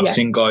things. I've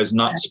seen guys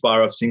not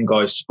spar. I've seen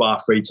guys spar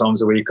 3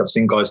 times a week. I've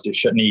seen guys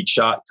need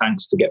shark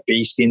tanks to get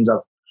beastings.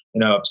 I've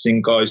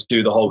seen guys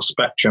do the whole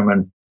spectrum,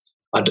 and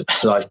I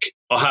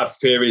have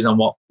theories on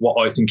what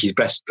I think is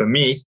best for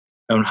me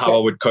and how I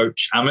would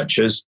coach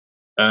amateurs.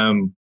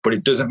 But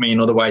it doesn't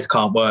mean other ways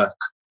can't work.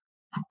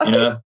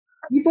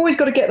 You've always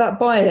got to get that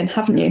buy-in,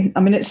 haven't you? I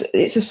mean, it's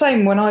the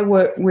same when I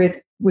work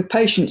with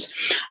patients.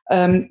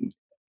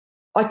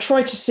 I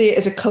try to see it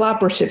as a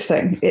collaborative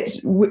thing.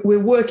 We're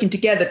working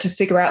together to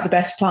figure out the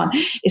best plan.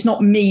 It's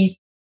not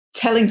me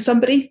telling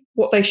somebody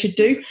what they should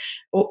do,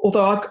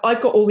 although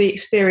I've got all the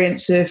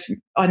experience of,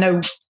 I know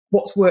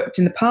what's worked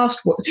in the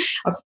past.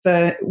 I've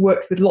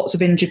worked with lots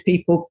of injured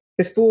people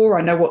before.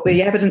 I know what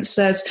the evidence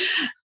says.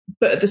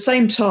 But at the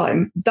same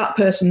time, that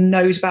person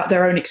knows about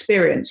their own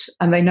experience,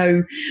 and they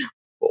know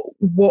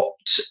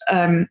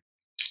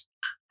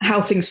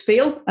how things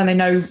feel, and they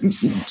know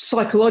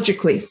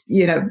psychologically,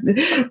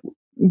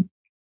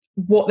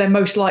 what they're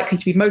most likely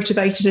to be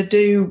motivated to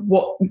do,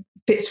 what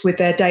fits with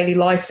their daily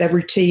life, their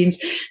routines,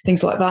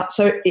 things like that.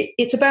 So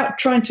it's about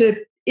trying to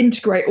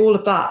integrate all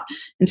of that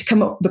and to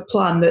come up with a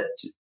plan that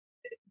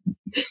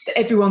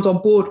everyone's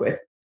on board with.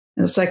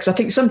 And so, because I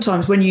think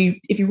sometimes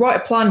if you write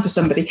a plan for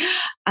somebody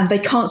and they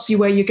can't see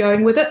where you're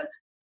going with it,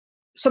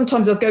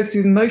 sometimes they'll go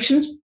through the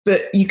motions,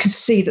 but you can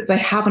see that they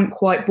haven't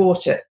quite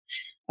bought it.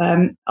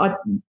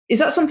 Is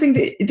that something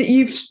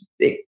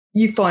that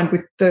you find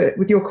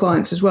with your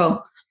clients as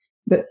well?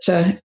 That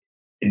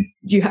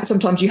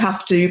sometimes you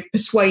have to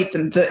persuade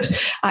them that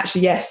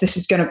actually, yes, this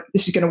is going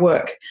to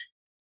work.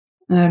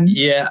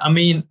 Yeah, I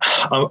mean,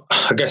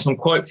 I guess I'm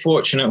quite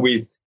fortunate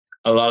with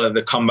a lot of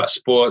the combat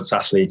sports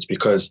athletes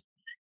because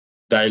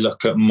they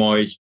look at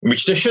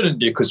which they shouldn't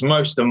do, because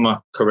most of my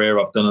career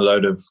I've done a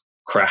load of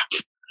crap.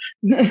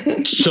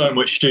 So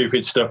much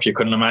stupid stuff you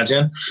couldn't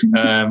imagine.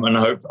 And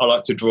I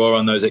like to draw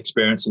on those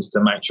experiences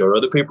to make sure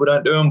other people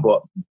don't do them.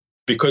 But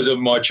because of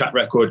my track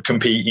record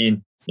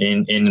competing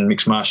in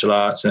mixed martial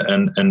arts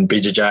and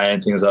BJJ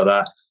and things like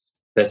that,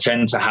 they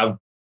tend to have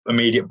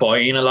immediate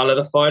buy-in, a lot of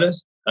the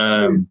fighters.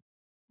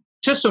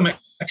 To some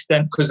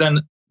extent, because then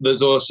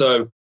there's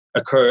also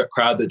a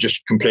crowd that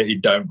just completely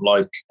don't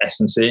like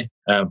S&C,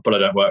 but I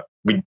don't work.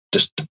 We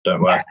just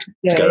don't work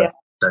together.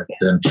 Yeah.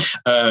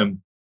 Yes.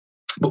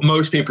 But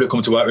most people who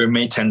come to work with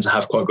me tend to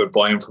have quite good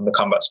buy-in from the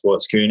combat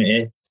sports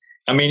community.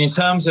 I mean, in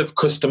terms of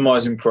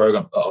customizing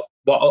program,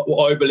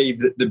 what I believe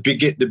that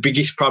the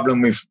biggest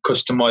problem with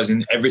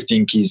customizing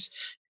everything is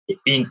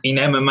in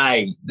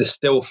MMA, the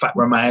still fact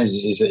remains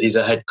is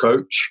a head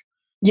coach.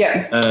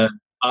 Yeah.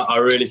 I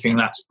really think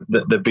that's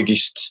the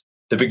biggest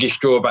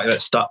drawback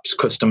that stops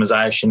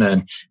customization,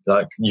 and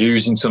like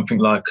using something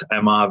like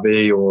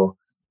MRV or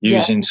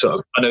using sort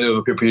of, I know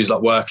other people use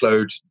like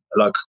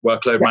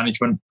workload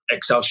management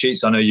Excel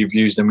sheets. I know you've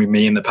used them with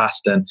me in the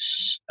past, and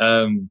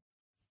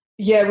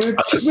we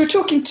were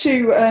talking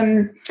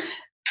to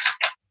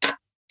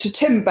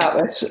Tim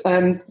about this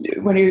when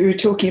we were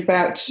talking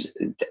about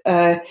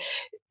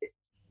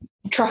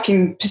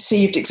tracking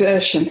perceived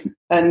exertion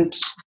and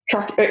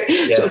sort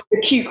of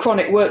acute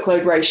chronic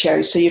workload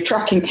ratio. So you're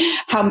tracking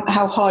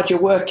how hard you're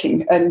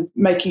working and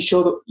making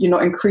sure that you're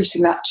not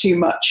increasing that too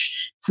much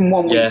from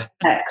one week to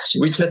the next.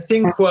 Which I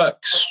think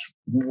works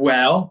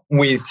well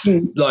with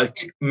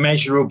like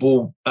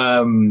measurable,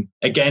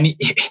 again,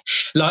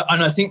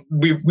 and I think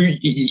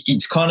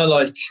it's kind of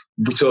like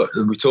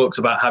we talked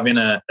about having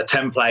a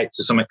template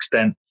to some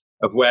extent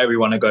of where we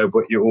want to go,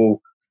 but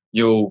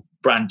you'll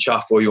branch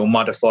off or you'll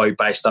modify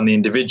based on the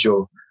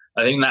individual.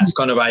 I think that's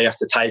kind of how you have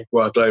to take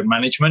workload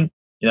management.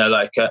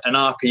 Like an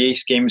RPE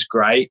scheme is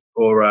great,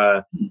 or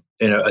an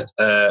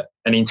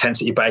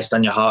intensity based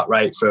on your heart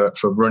rate for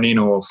running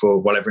or for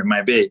whatever it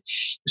may be.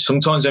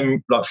 Sometimes,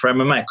 like for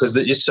MMA, because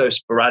it's so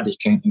sporadic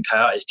and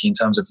chaotic in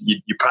terms of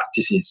your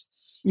practices,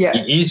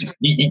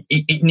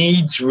 it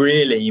needs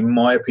really, in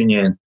my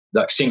opinion,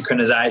 like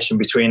synchronization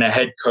between a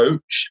head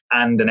coach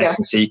and an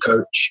S&C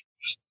coach,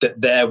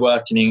 that they're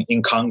working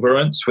in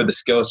congruence with the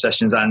skill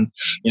sessions, and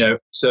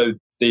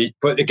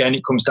but again,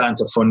 it comes down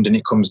to funding.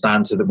 It comes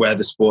down to where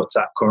the sport's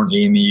at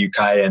currently in the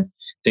UK and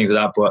things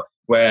like that. But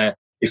where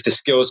if the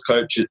skills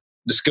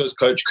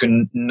coach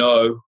can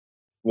know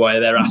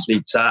where their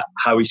athlete's at,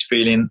 how he's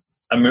feeling,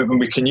 and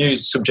we can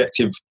use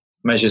subjective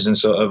measures and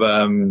sort of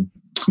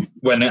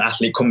when an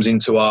athlete comes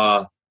into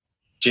our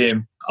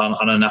gym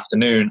on an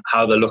afternoon,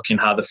 how they're looking,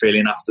 how they're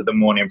feeling after the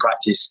morning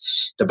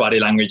practice. The body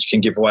language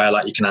can give away.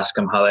 Like you can ask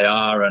them how they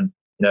are, and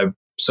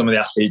some of the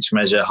athletes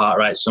measure heart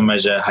rate, some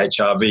measure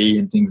HRV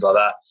and things like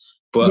that.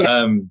 But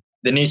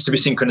there needs to be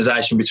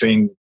synchronization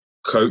between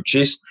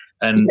coaches,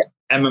 and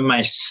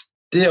MMA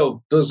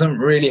still doesn't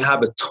really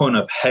have a ton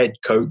of head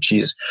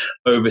coaches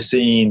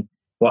overseeing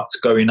what's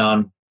going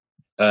on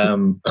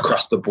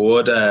across the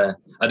board. I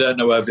don't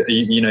know whether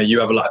you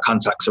have a lot of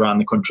contacts around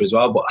the country as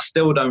well, but I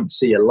still don't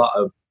see a lot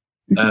of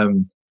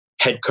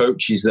head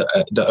coaches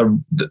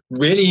that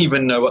really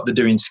even know what they're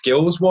doing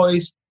skills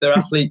wise. Their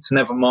athletes,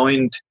 never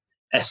mind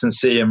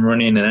S&C and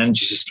running and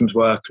energy systems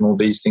work and all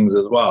these things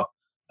as well.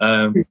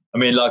 I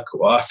mean, like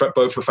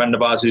both a friend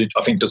of ours who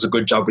I think does a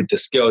good job with the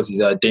skills.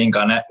 He's Dean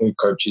Garnett, who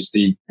coaches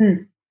the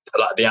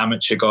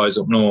amateur guys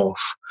up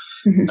north.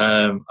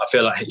 I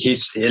feel like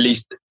he's, at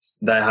least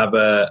they have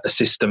a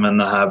system, and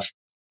they have.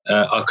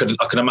 I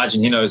can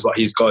imagine he knows what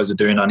his guys are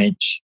doing on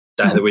each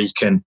day of the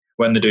week, and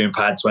when they're doing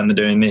pads, when they're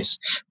doing this.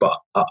 But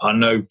I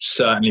know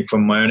certainly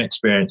from my own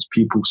experience,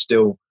 people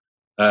still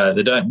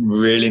they don't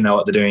really know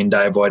what they're doing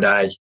day by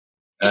day.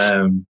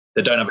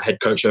 They don't have a head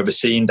coach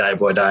overseeing day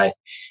by day.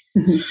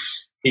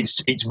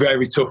 It's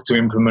very tough to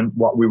implement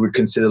what we would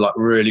consider like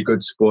really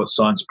good sports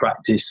science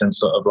practice, and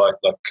sort of like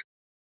that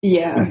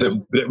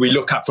we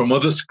look at from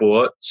other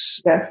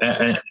sports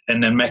and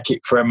then make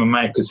it for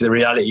MMA, because the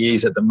reality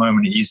is at the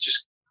moment it is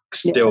just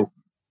still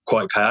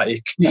quite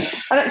chaotic. And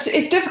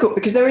it's difficult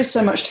because there is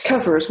so much to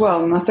cover as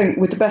well. And I think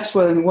with the best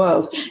will in the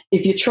world,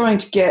 if you're trying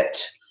to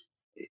get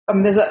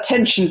there's that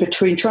tension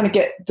between trying to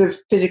get the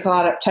physical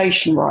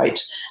adaptation right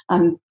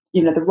and,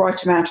 the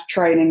right amount of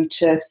training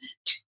to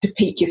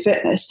peak your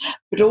fitness,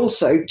 but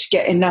also to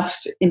get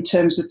enough in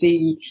terms of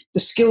the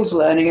skills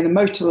learning and the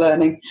motor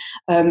learning.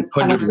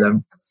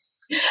 100%.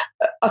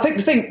 I think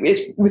the thing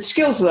is with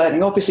skills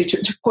learning, obviously,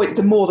 to point,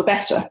 the more the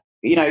better.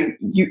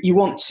 You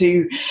want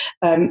to.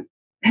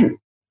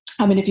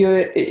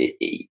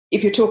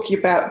 If you're talking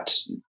about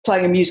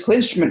playing a musical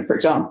instrument, for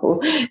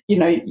example,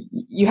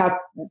 you have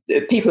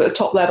people at the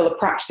top level are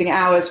practicing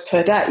hours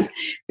per day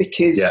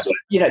because,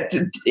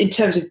 in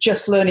terms of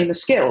just learning the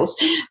skills,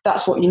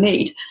 that's what you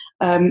need.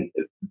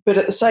 But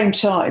at the same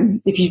time,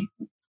 if you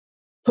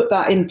put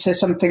that into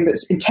something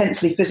that's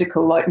intensely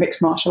physical, like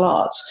mixed martial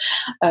arts,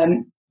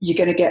 you're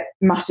going to get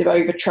massive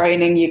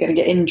overtraining, you're going to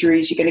get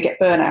injuries, you're going to get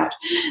burnout.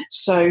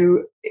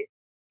 So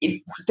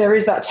there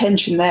is that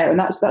tension there, and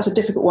that's a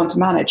difficult one to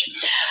manage.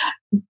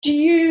 Do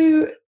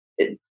you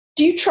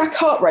track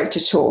heart rate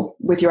at all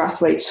with your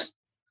athletes?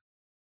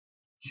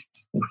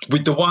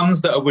 With the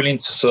ones that are willing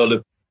to sort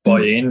of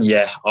buy in,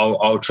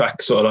 I'll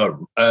track sort of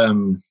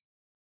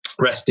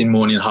resting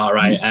morning heart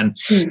rate, and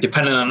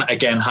depending on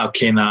again how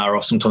keen they are,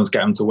 I'll sometimes get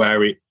them to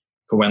wear it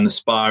for when they're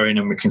sparring,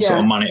 and we can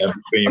sort of monitor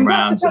between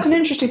rounds. That's an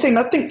interesting thing.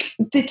 I think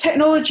the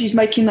technology is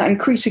making that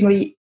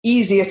increasingly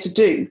easier to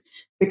do,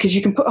 because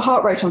you can put a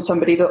heart rate on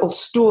somebody that will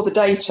store the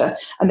data,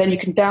 and then you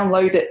can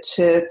download it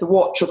to the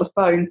watch or the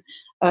phone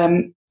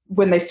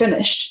when they've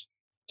finished.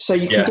 So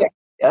you can get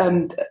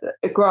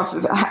a graph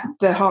of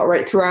their heart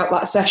rate throughout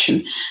that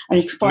session,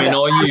 and you can find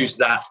out. I use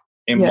that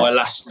in my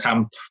last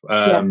camp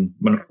when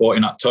I fought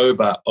in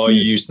October. I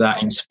used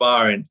that in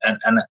sparring, and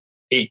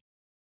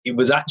it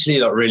was actually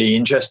like really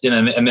interesting.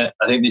 And I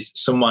think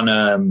someone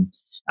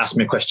asked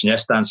me a question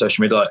yesterday on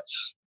social media, like,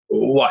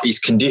 what is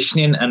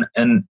conditioning?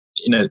 And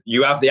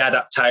you have the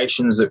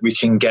adaptations that we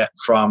can get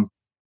from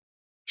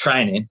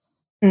training,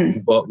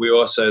 but we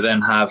also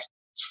then have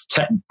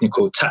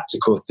tactical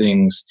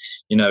things,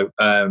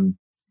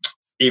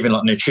 even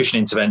like nutrition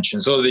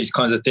interventions, all of these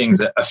kinds of things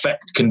that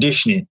affect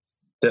conditioning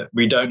that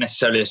we don't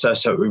necessarily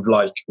associate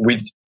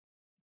with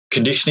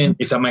conditioning,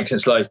 if that makes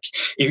sense. Like,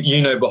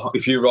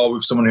 if you roll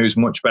with someone who's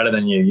much better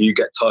than you, you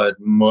get tired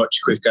much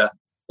quicker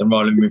than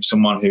rolling with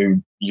someone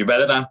who you're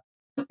better than.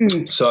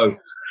 So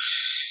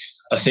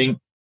I think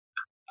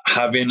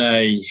having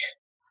a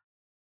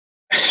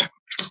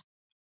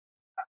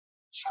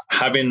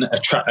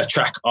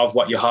track of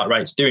what your heart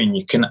rate's doing,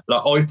 you can,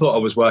 like, I thought I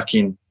was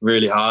working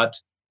really hard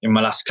in my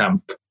last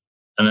camp,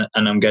 and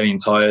I'm getting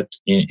tired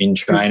in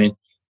training.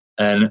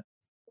 And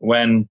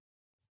when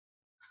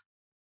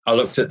I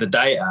looked at the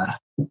data,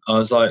 I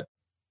was like,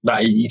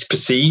 that it's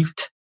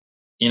perceived.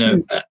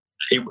 A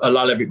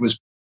lot of it was,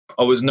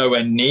 I was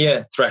nowhere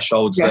near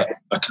thresholds that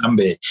I can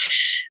be.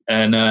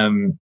 And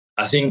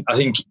I think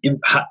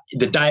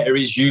the data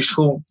is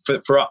useful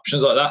for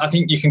options like that. I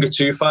think you can go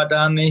too far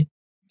down the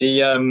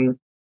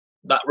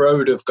that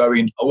road of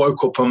going, I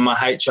woke up and my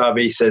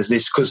HRV says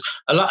this, because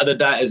a lot of the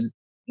data is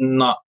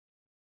not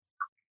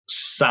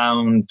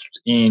sound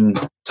in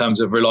terms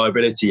of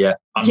reliability yet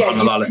on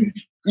a lot of things.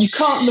 You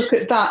can't look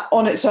at that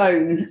on its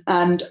own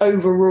and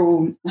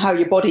overrule how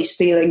your body's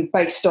feeling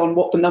based on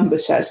what the number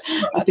says.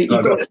 I think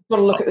you've got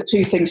to look at the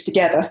two things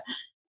together.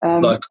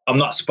 Like, I'm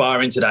not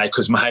sparring today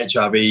because my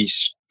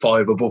HRV's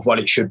 5 above what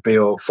it should be,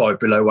 or 5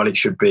 below what it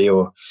should be,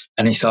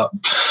 and it's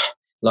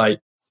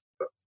like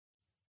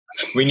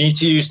we need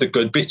to use the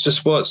good bits of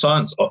sports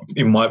science,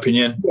 in my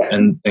opinion,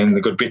 and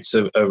the good bits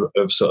of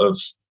sort of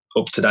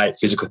up-to-date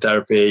physical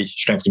therapy,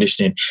 strength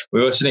conditioning.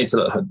 We also need to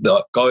look at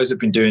the guys have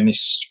been doing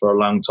this for a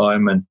long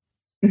time, and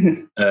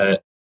a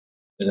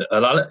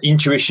lot of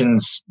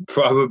intuition's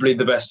probably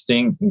the best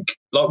thing.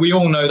 Like, we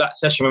all know that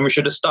session when we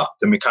should have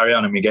stopped, and we carry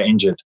on and we get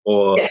injured,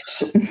 or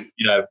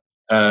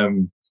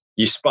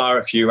you spar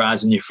a few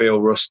rounds and you feel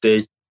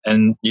rusty,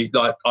 and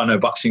I know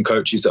boxing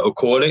coaches that will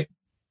call it,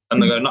 and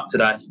they go, not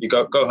today. You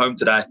go home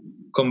today,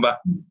 come back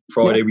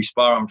Friday. We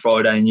spar on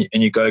Friday,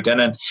 and you go again.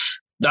 And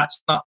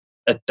that's not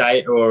a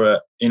date or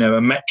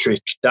a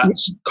metric.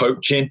 That's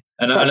coaching.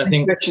 And I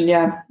think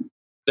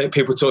that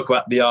people talk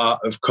about the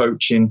art of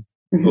coaching,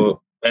 and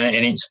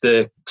it's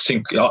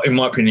in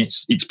my opinion,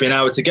 it's been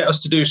able to get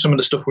us to do some of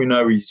the stuff we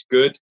know is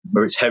good,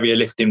 where it's heavier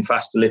lifting,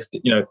 faster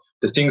lifting,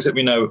 the things that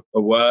we know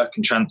are work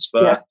and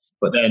transfer.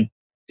 But then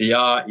the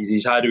art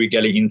is how do we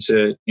get it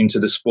into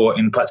the sport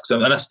in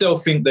practical. And I still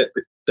think that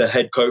the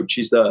head coach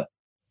is the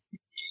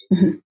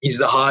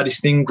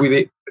hardest thing with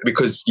it,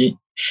 because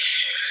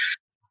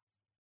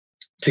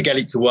to get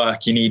it to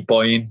work, you need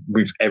buy-in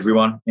with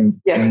everyone in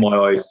my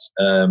eyes.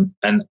 And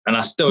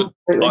I still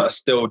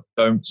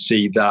don't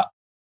see that.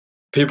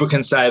 People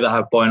can say they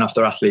have buy-in off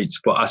their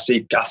athletes, but I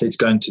see athletes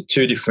going to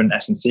 2 different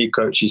S&C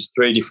coaches,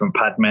 3 different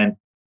pad men.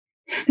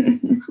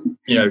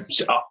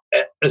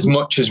 As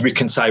much as we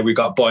can say we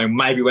got buy-in,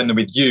 maybe when they're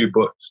with you,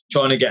 but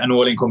trying to get an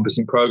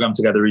all-encompassing program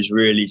together is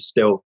really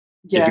still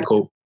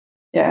difficult.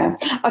 Yeah,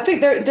 I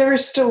think there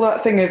is still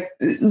that thing of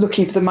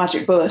looking for the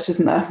magic bullet,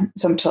 isn't there?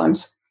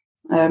 Sometimes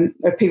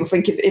people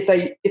think if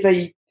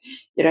they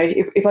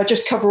if I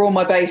just cover all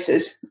my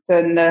bases,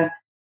 then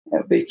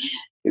it'll be.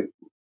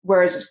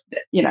 Whereas,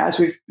 as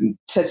we've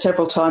said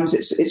several times,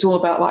 it's all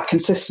about that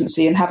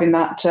consistency and having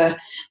that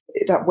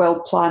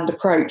well-planned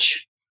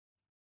approach.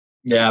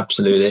 Yeah,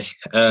 absolutely.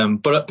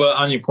 But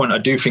on your point, I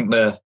do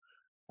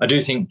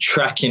think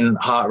tracking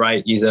heart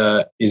rate is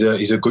a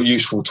good,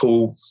 useful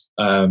tool.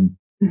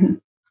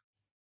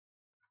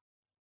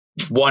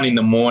 One in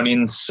the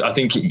mornings, I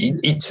think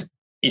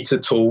it's a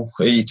tool.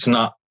 It's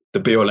not the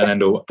be all and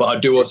end all. But I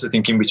do also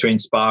think in between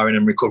sparring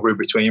and recovery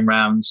between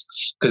rounds,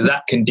 because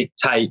that can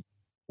dictate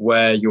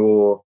where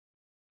your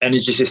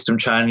energy system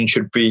training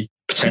should be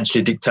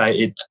potentially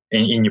dictated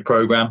in your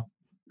program.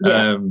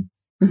 Yeah.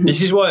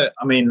 This is why,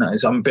 I'm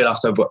a bit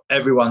after, but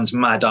everyone's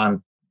mad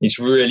on, it's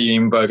really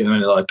in vogue at the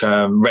minute, like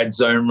red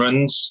zone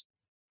runs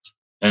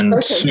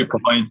and super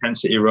high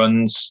intensity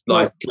runs,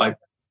 like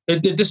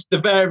the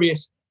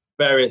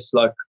various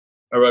like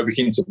aerobic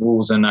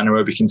intervals and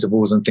anaerobic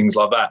intervals and things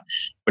like that.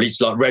 But it's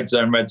like red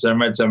zone.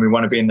 We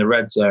want to be in the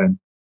red zone.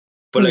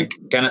 But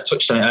again, I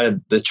touched on it,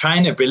 the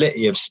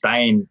trainability of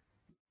staying,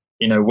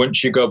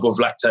 once you go above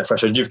lactate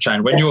threshold, you've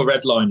trained. When you're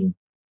redlining,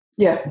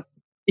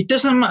 it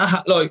doesn't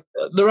matter.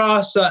 There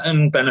are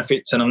certain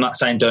benefits, and I'm not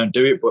saying don't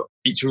do it, but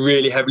it's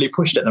really heavily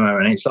pushed at the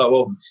moment. It's like,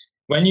 well,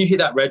 when you hit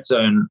that red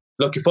zone,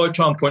 look, if I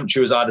try and punch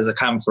you as hard as I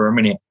can for a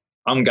minute,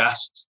 I'm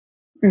gassed,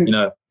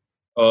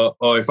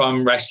 or if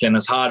I'm wrestling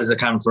as hard as I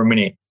can for a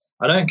minute,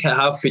 I don't care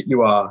how fit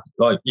you are,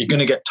 you're going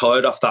to get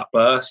tired off that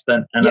burst.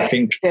 And I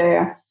think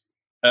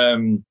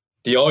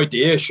the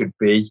idea should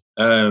be,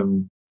 a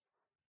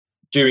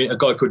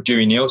guy called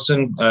Dewey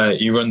Nielsen,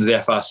 he runs the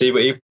FRC,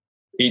 but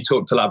he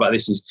talked a lot about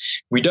this, is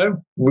with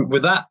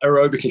that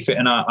aerobically fit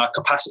and our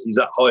capacity is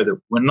that high that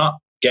we're not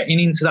getting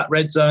into that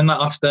red zone that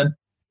often.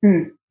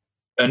 And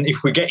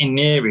if we're getting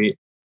near it,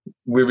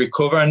 we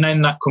recover. And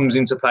then that comes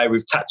into play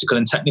with tactical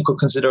and technical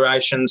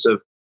considerations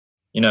of,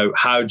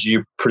 how do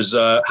you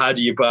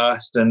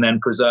burst and then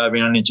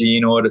preserving energy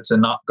in order to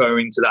not go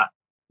into that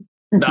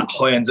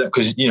high end,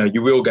 because,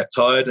 you will get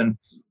tired. And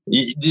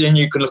then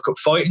you can look at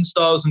fighting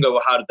styles and go,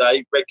 well, how do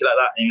they regulate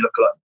that? And you look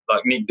at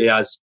like Nick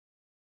Diaz,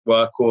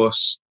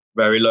 workhorse,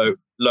 very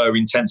low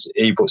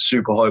intensity, but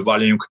super high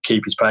volume, could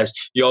keep his pace.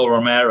 Yoel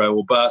Romero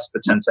will burst for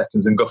 10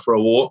 seconds and go for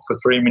a walk for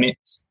 3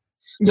 minutes.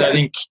 So I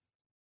think,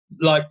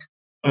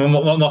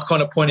 what my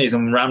kind of point is,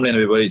 I'm rambling a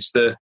bit, but it's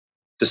the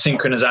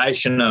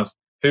synchronization of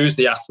who's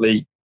the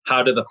athlete,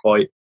 how do they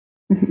fight,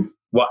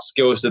 what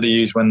skills do they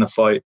use when they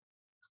fight,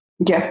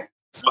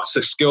 what's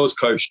the skills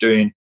coach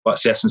doing,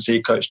 what's the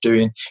S&C coach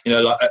doing.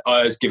 I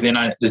always give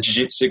the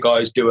jiu-jitsu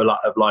guys do a lot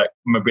of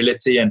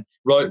mobility, and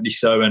rightly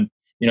so. And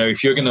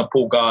if you're going to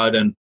pull guard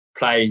and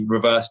play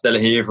reverse De La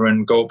Riva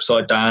and go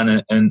upside down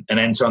and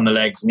enter on the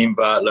legs and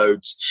invert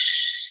loads,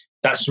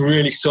 that's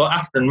really sought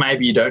after. And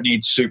maybe you don't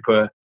need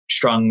super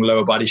strong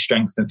lower body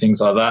strength and things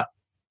like that.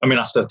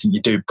 I still think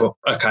you do, but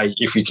okay,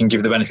 if you can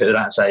give the benefit of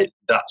that and say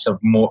that's a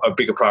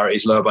bigger priority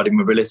is lower body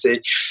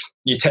mobility.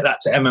 You take that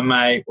to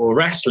MMA or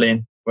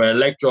wrestling, where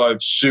leg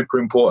drive's super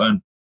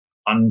important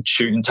on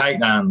shooting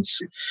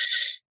takedowns.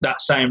 That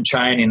same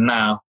training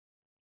now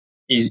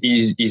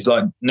is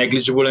like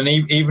negligible. And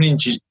even in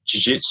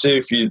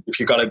jiu-jitsu, if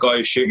you've got a guy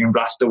who's shooting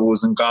blaster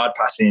walls and guard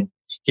passing,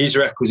 his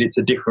requisites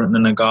are different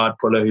than a guard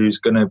puller who's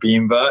going to be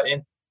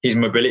inverting. His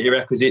mobility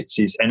requisites,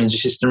 his energy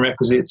system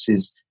requisites,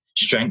 his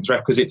strength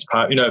requisites,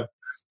 power,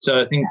 So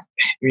I think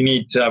we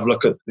need to have a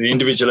look at the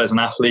individual as an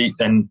athlete,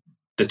 then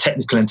the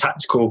technical and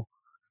tactical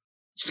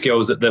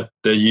skills that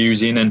they're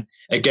using. And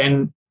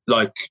again,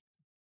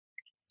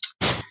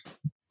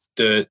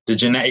 the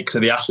genetics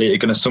of the athlete are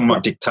going to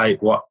somewhat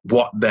dictate what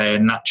they're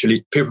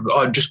naturally. People,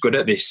 I'm just good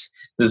at this.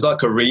 There's a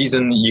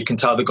reason you can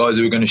tell the guys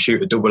who are going to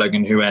shoot a double leg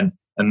and who end,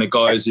 and the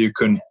guys who've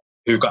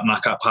got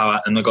knockout power,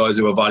 and the guys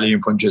who are volume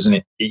punchers. And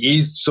it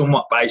is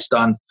somewhat based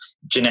on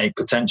genetic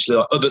potential.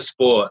 Like other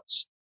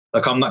sports,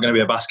 I'm not going to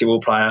be a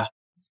basketball player.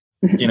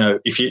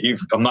 If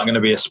I'm not going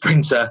to be a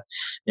sprinter,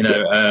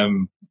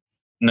 no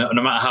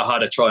matter how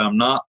hard I try, I'm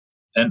not.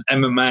 And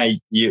MMA,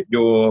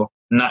 you're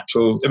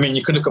natural.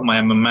 You could look at my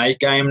MMA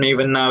game, and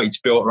even now it's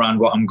built around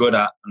what I'm good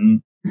at.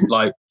 And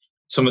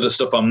some of the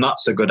stuff I'm not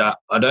so good at,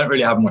 I don't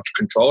really have much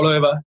control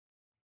over.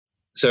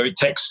 So it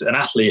takes an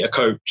athlete, a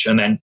coach, and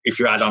then if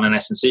you add on an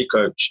S&C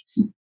coach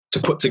to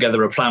put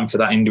together a plan for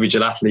that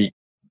individual athlete,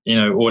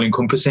 all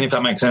encompassing, if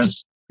that makes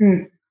sense.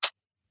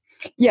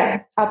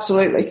 Yeah,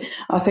 absolutely.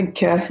 I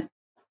think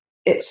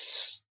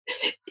it's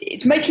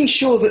making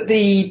sure that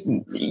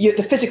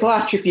the physical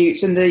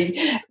attributes and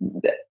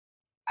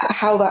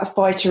how that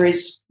fighter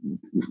is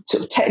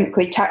sort of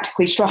technically,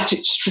 tactically,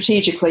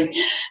 strategically,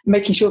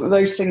 making sure that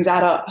those things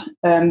add up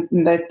and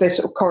they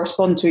sort of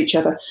correspond to each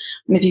other.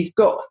 And if you've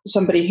got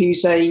somebody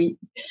who's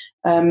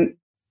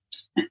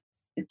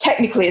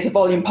technically is a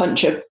volume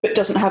puncher but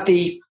doesn't have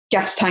the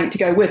gas tank to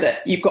go with it,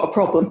 you've got a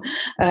problem.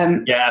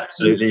 Yeah,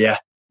 absolutely, yeah.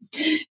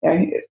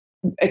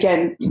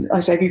 Again, like I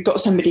say, if you've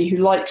got somebody who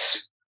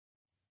likes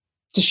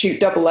to shoot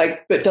double leg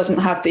but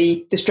doesn't have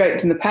the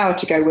strength and the power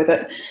to go with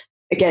it,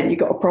 again, you've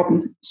got a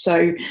problem.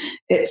 So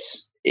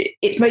it's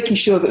it's making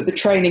sure that the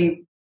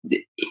training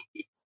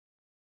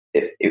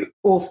it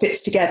all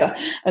fits together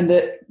and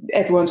that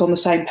everyone's on the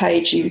same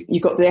page.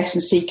 You've got the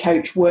S&C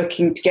coach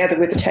working together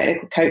with the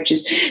technical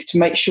coaches to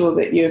make sure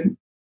that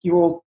you're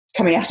all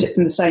coming at it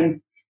from the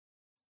same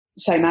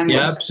angle.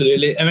 Yeah,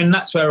 absolutely. I mean,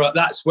 that's where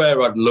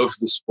I'd love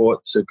the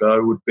sport to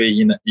go. Would be,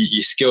 you know,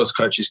 your skills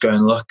coaches going,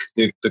 look,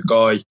 the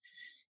guy,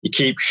 you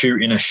keep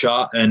shooting a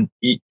shot and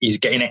he's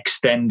getting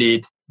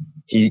extended.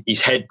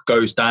 His head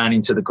goes down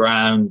into the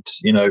ground.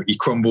 You know, he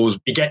crumbles.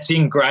 He gets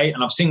in great,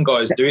 and I've seen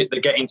guys do it. They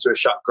get into a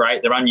shot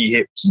great. They're on your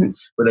hips,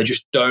 but they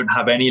just don't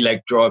have any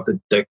leg drive.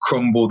 They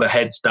crumble. Their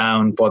heads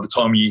down by the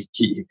time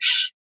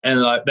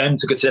and like them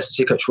to go to the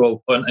S&C coach.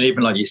 Well, and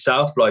even like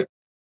yourself, like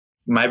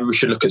maybe we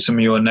should look at some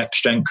of your neck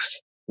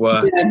strength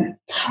work. Yeah.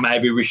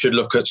 Maybe we should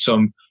look at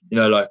some, you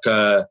know, like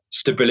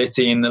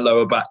stability in the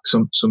lower back,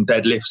 some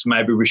deadlifts.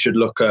 Maybe we should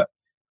look at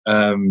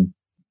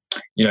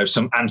you know,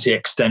 some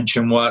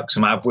anti-extension work,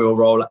 some ab wheel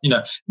roll, you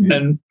know,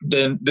 and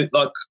then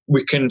like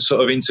we can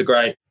sort of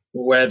integrate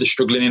where they're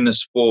struggling in the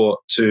sport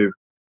to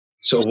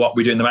sort of what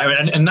we do in the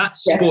moment. And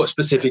that's sport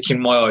specific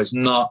in my eyes,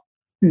 not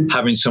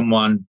having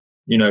someone,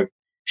 you know,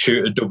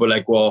 shoot a double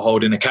leg while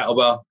holding a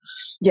kettlebell.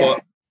 Yeah.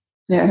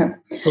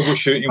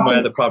 Troubleshooting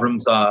where the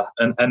problems are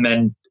and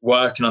then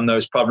working on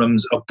those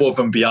problems above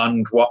and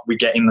beyond what we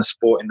get in the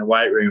sport in the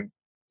weight room,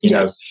 you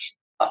know.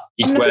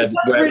 That's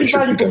a really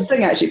valuable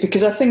thing, actually,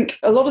 because I think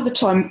a lot of the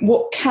time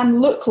what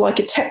can look like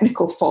a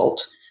technical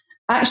fault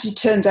actually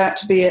turns out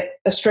to be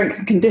a strength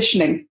and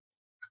conditioning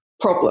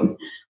problem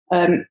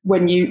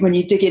when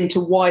you dig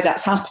into why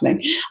that's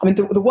happening. I mean,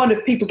 the one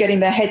of people getting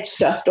their head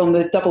stuffed on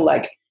the double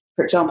leg,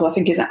 for example, I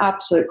think is an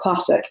absolute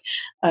classic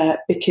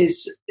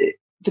because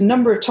the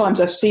number of times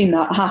I've seen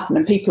that happen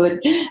and people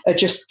are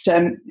just,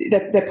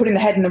 they're putting the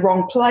head in the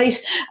wrong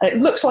place and it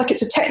looks like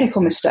it's a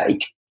technical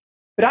mistake.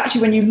 But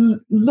actually, when you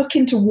look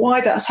into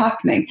why that's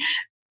happening,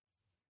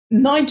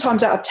 9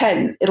 times out of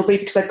 10, it'll be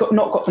because they've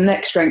not got the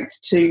neck strength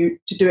to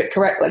do it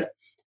correctly.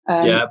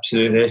 Yeah,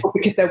 absolutely. Or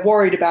because they're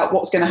worried about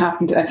what's going to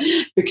happen to them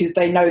because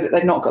they know that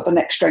they've not got the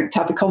neck strength to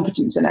have the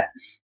confidence in it.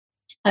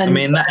 I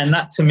mean,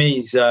 that to me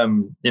is,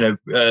 you know,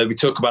 we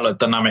talk about like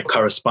dynamic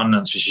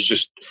correspondence, which is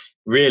just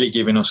really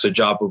giving us a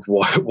job of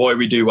why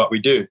we do what we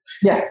do.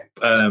 Yeah.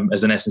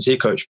 As an S&C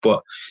coach,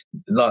 but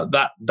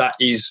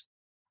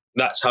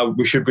that's how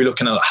we should be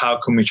looking at how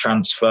can we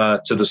transfer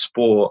to the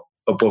sport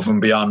above and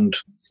beyond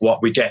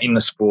what we get in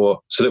the sport,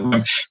 so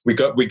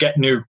that we get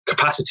new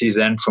capacities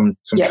then from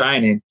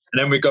training,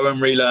 and then we go and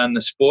relearn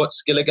the sports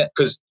skill again.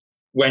 Because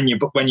when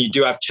you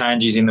do have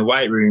changes in the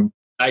weight room,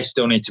 they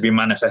still need to be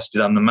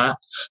manifested on the mat.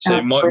 So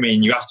it might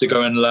mean you have to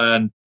go and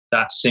learn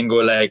that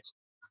single leg,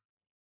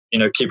 you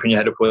know, keeping your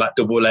head up with that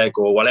double leg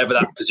or whatever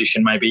that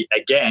position may be,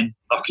 again,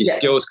 off your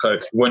skills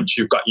coach once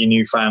you've got your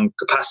newfound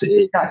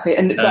capacity. Exactly.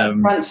 And that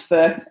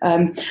transfer,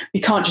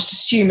 you can't just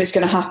assume it's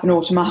going to happen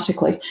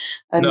automatically.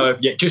 No,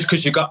 just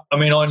because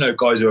I know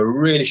guys who are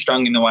really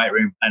strong in the weight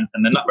room and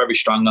they're not very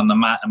strong on the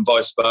mat and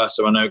vice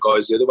versa. I know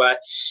guys the other way.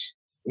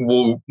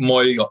 Well,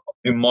 my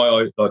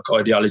like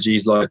ideology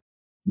is like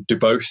do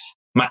both.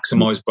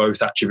 Maximize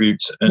both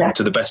attributes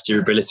to the best of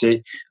your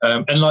ability.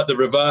 And like the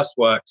reverse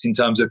works in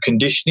terms of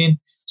conditioning.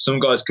 Some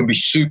guys can be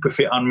super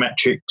fit on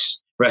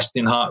metrics,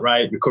 resting heart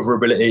rate,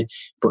 recoverability,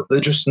 but they're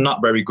just not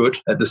very good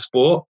at the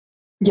sport.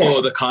 Yes.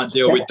 Or they can't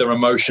deal with their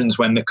emotions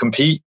when they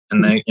compete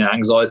and they, you know,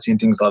 anxiety and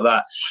things like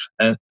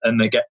that. And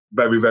they get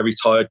very, very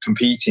tired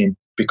competing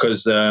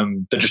because they're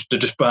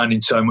just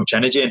burning so much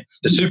energy and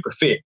they're super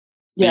fit.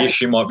 The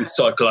issue might be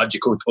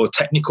psychological or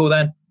technical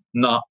then,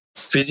 not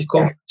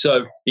physical.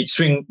 So it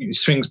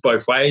swings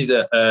both ways.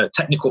 A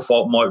technical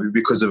fault might be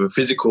because of a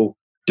physical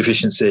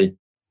deficiency,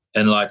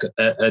 and like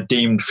a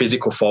deemed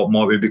physical fault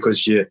might be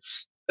because you're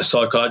a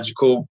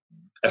psychological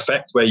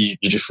effect where you're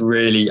just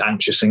really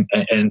anxious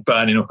and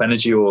burning up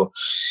energy, or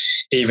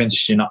even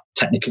just you're not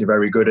technically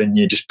very good and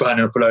you're just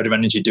burning up a load of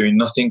energy doing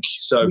nothing.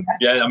 So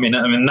I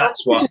mean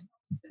that's what.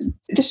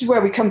 This is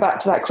where we come back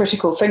to that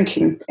critical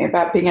thinking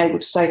about being able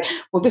to say,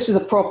 well, this is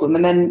a problem,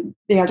 and then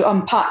being able to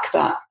unpack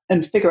that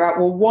and figure out,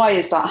 well, why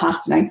is that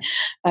happening?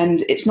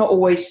 And it's not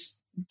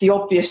always the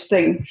obvious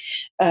thing.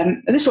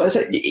 And this is what I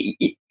said,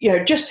 you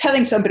know, just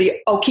telling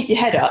somebody, "Oh, keep your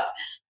head up,"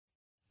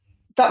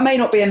 that may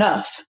not be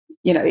enough.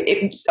 You know,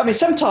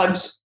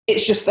 sometimes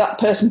it's just that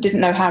person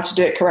didn't know how to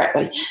do it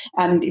correctly.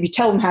 And if you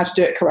tell them how to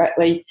do it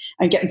correctly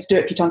and get them to do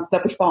it a few times,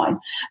 they'll be fine.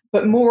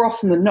 But more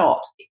often than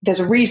not, there's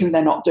a reason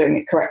they're not doing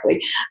it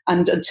correctly.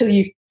 And until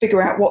you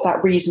figure out what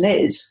that reason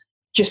is,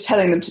 just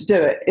telling them to do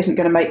it isn't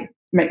going to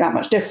make that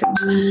much difference.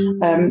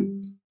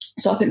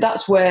 So I think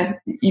that's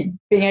where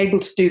being able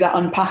to do that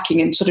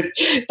unpacking and sort of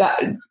that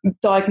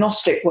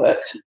diagnostic work,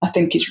 I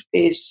think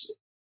is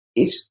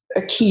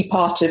a key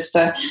part of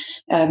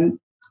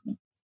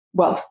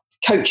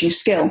coaching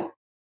skill,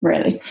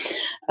 really.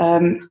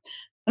 And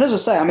as I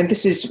say, I mean,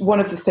 this is one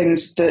of the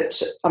things that,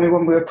 I mean,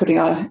 when we were putting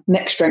our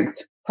neck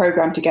strength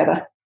program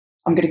together,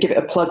 I'm going to give it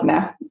a plug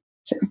now.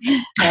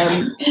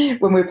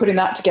 When we were putting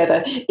that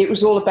together, it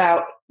was all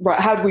about, right,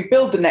 how do we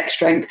build the neck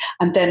strength,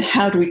 and then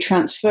how do we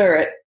transfer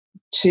it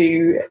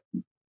to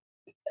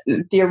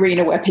the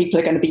arena where people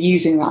are going to be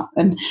using that,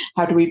 and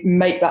how do we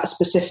make that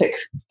specific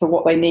for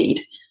what they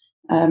need,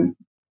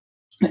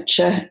 which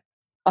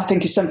I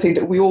think is something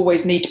that we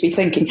always need to be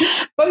thinking,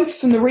 both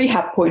from the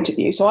rehab point of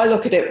view. So I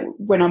look at it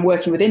when I'm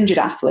working with injured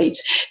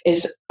athletes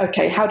is,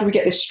 okay, how do we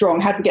get this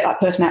strong? How do we get that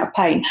person out of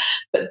pain?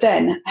 But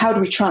then how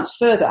do we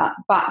transfer that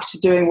back to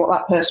doing what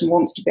that person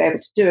wants to be able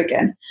to do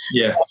again?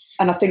 Yeah.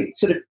 And I think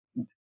sort of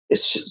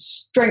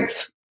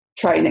strength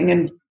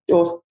training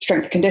or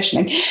strength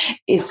conditioning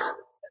is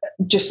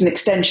just an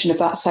extension of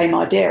that same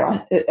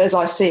idea. As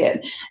I see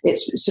it,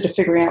 it's sort of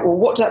figuring out, well,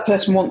 what does that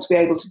person want to be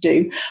able to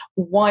do?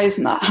 Why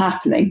isn't that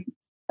happening?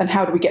 And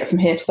how do we get from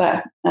here to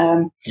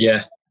there?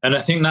 Yeah. And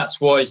I think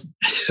that's why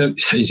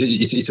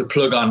it's a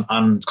plug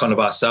on kind of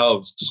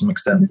ourselves to some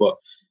extent, but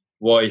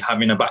why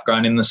having a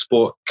background in the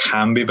sport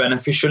can be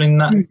beneficial in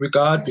that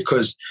regard,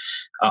 because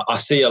I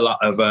see a lot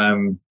of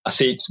I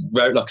see it's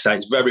very, like I say,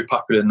 it's very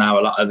popular now.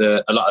 A lot of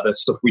the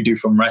stuff we do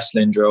from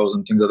wrestling drills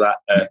and things like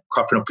that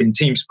cropping up in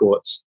team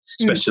sports,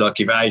 especially like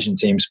evasion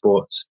team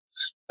sports.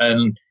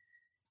 And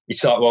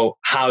it's like, well,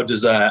 how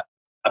does a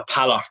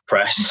Pallof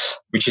press,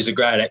 which is a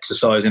great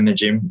exercise in the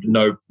gym,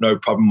 no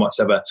problem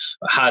whatsoever,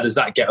 but how does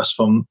that get us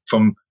from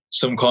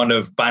some kind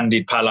of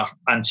banded Pallof,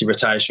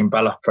 anti-rotation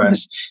Pallof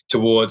press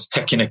towards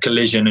taking a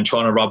collision and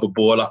trying to rob a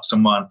ball off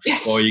someone,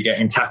 or you're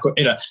getting tackled?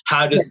 You know,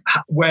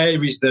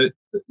 where is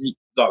the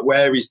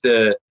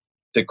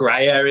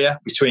grey area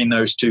between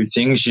those two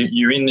things?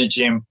 You're in the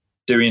gym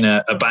doing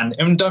a band,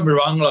 and don't be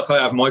wrong, like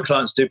I have my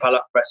clients do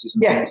Pallof presses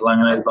and things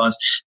along those lines.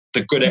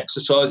 The good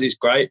exercise is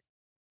great.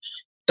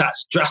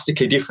 That's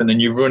drastically different than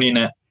you running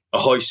at a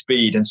high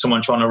speed and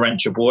someone trying to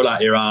wrench a ball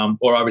out your arm,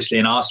 or obviously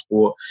in our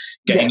sport,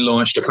 getting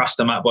launched across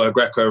the mat by a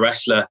Greco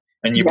wrestler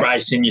and you're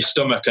bracing your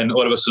stomach and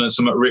all of a sudden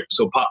something rips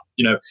or pop,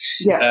 you know.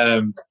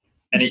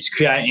 And it's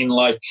creating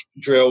like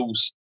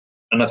drills.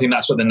 And I think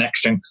that's what the Next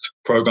Strength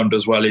program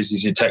does well,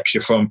 is it takes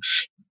you from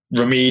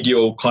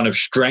remedial kind of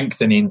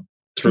strengthening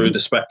through the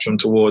spectrum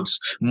towards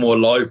more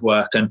live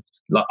work. And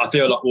like, I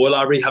feel like all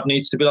our rehab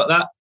needs to be like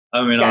that.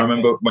 I mean, I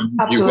remember when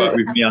you worked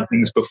with me on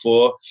things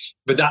before,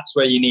 but that's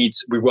where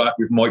we worked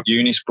with Mike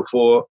Eunice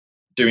before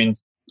doing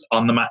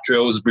on the mat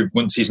drills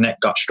once his neck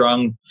got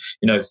strong,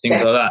 you know,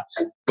 things like that.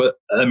 But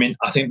I mean,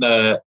 I think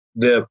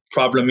the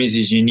problem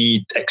is you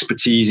need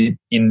expertise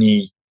in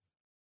the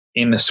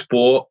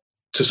sport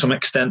to some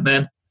extent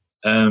then,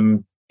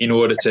 in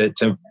order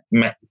to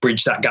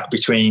bridge that gap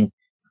between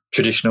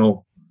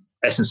traditional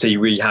S&C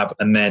rehab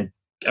and then,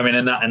 I mean,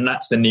 and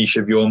that's the niche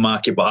of your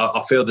market, but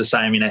I feel the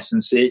same in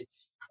S&C.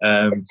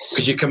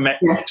 Because you can make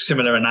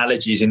similar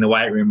analogies in the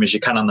weight room as you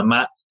can on the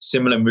mat.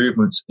 Similar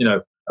movements, you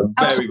know, are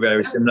very,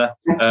 very similar.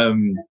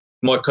 One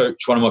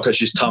of my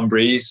coaches, Tom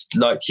Breeze,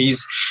 like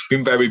he's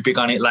been very big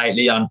on it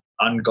lately on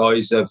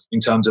guys in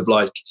terms of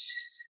like,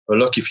 well,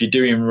 look, if you're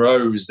doing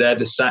rows, they're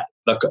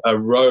like a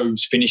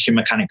rows finishing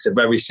mechanics are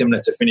very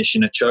similar to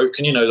finishing a choke,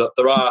 and you know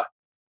there are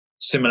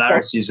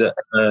similarities that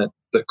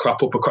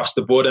crop up across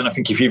the board. And I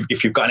think if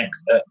you've got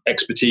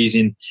expertise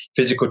in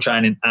physical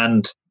training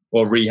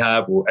or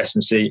rehab or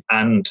S&C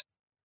and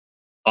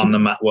on the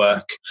mat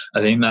work, I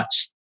think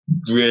that's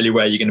really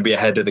where you're going to be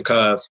ahead of the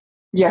curve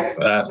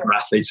for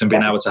athletes and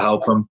being able to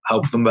help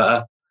them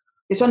better.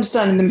 It's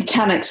understanding the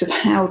mechanics of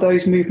how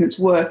those movements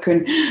work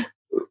and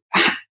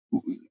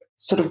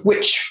sort of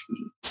which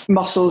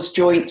muscles,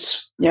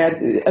 joints, you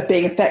know, are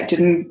being affected,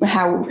 and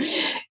how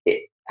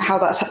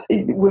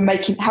we're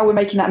making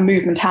that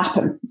movement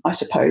happen, I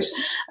suppose.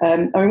 I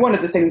mean, one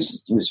of the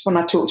things was when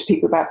I talk to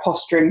people about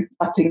posturing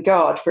up in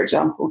guard, for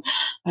example,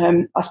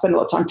 I spend a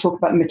lot of time talking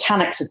about the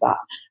mechanics of that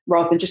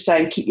rather than just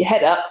saying keep your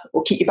head up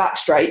or keep your back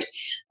straight.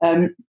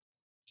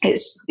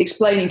 It's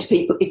explaining to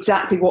people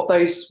exactly what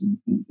those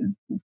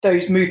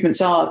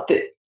movements are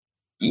that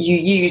you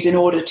use in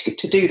order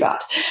to do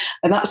that.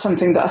 And that's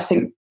something that I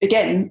think,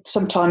 again,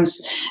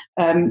 sometimes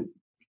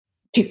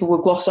people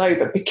will gloss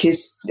over,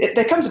 because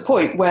there comes a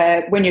point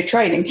where when you're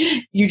training,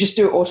 you just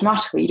do it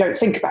automatically. You don't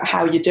think about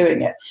how you're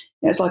doing it.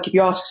 You know, it's like if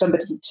you ask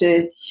somebody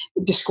to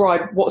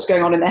describe what's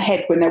going on in their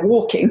head when they're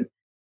walking,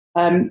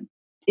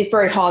 it's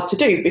very hard to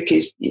do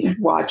because, you know,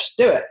 well, I just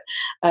do it.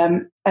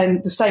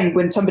 And the same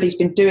when somebody's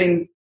been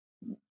doing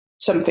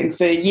something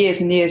for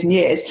years and years and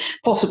years,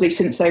 possibly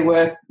since they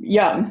were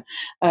young,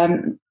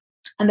 and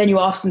then you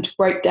ask them to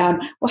break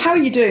down, well, how are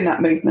you doing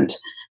that movement?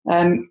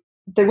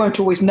 They won't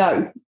always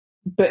know.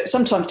 But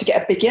sometimes to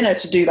get a beginner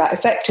to do that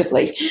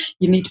effectively,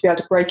 you need to be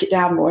able to break it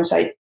down more and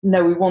say,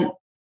 no, we want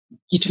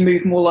you to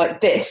move more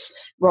like this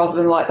rather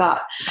than like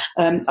that.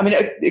 I mean,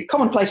 a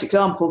commonplace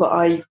example that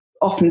I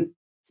often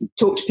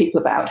talk to people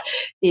about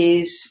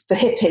is the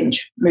hip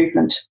hinge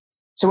movement.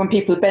 So when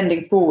people are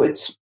bending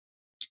forwards,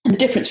 and the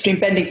difference between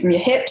bending from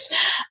your hips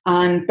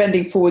and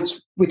bending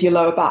forwards with your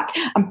lower back.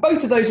 And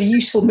both of those are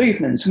useful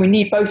movements, and we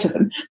need both of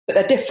them, but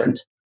they're different.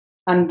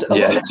 And a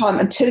lot of the time,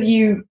 until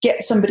you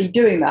get somebody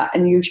doing that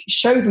and you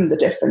show them the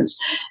difference,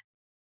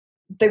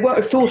 they won't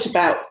have thought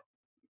about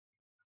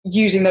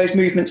using those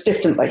movements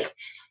differently.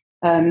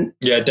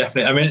 Yeah,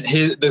 definitely. I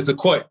mean, there's a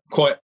quite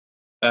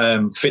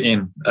fit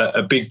in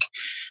a big,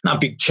 not a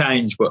big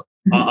change, but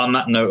on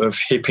that note of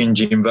hip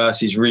hinging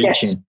versus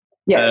reaching.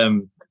 Yes. Yeah.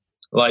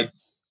 Like,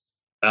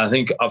 I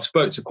think I've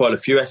spoke to quite a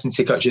few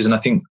S&C coaches, and I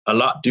think a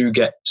lot do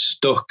get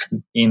stuck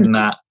in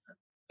that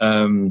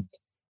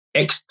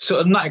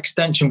sort of not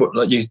extension, but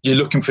like you're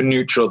looking for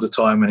neutral at the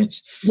time, and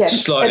it's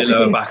slightly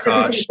lower back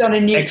arch, done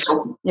in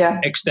neutral.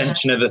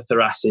 extension of the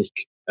thoracic,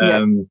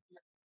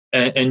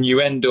 and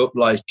you end up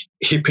like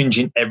hip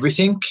hinging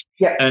everything,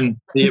 and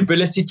the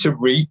ability to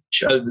reach.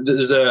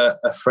 There's a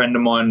friend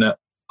of mine that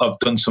I've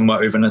done some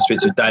work with, and I speak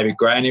to David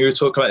Gray, and he was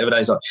talking about the other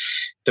day, is like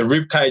the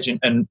rib cage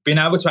and being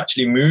able to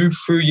actually move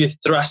through your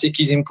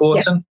thoracic is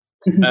important.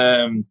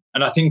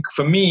 And I think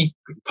for me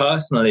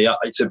personally,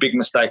 it's a big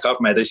mistake I've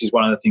made. This is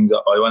one of the things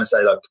that I want to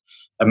say, like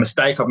a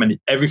mistake I've made.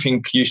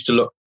 Everything used to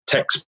look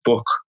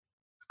textbook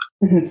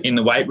in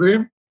the weight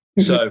room.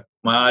 So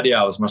my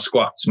RDLs, my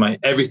squats, my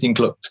everything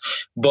looked,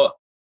 but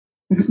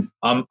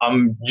I'm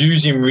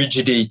using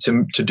rigidity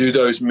to do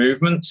those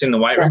movements in the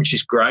weight room, which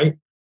is great.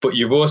 But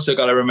you've also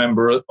got to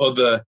remember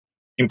other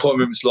important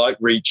movements like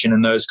reaching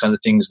and those kind of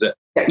things that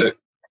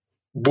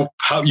will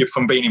help you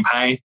from being in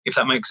pain, if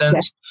that makes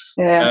sense.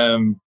 I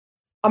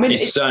mean,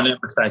 it's certainly a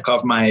mistake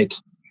I've made.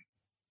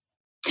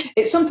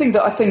 It's something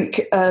that I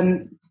think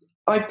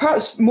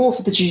perhaps more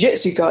for the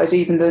jiu-jitsu guys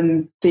even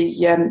than the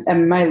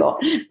MMA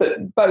lot,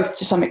 but both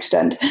to some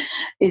extent,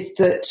 is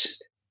that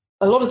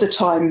a lot of the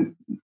time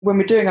when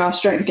we're doing our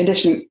strength and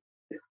conditioning,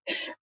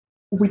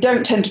 we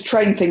don't tend to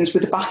train things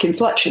with the back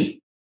inflection.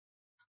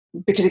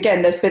 Because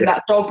again, there's been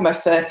that dogma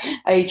for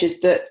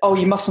ages that,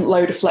 you mustn't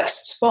load a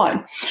flexed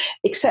spine.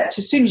 Except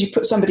as soon as you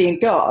put somebody in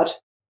guard,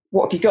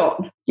 what have you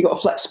got? You've got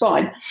a flexed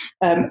spine.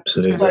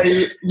 So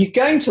you're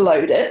going to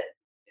load it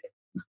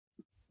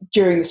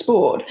during the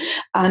sport.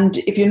 And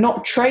if you're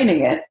not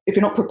training it, if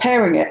you're not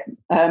preparing it,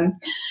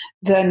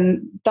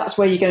 then that's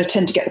where you're going to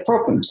tend to get the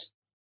problems.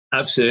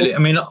 Absolutely. I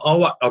mean,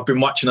 I've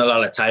been watching a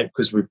lot of tape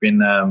because we've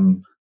been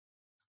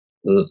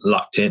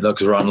locked in,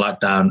 because we're on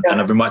lockdown,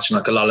 and I've been watching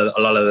like a lot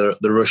of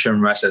the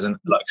Russian wrestlers and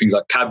like things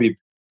like Khabib.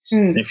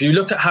 And if you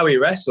look at how he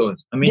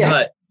wrestles, I mean,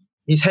 like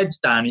his head's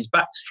down, his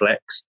back's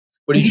flexed,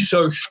 but he's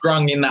so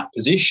strong in that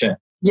position.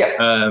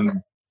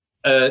 And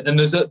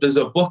there's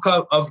a book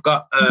I've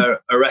got,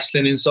 a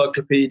wrestling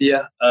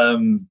encyclopedia.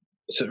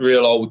 It's a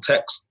real old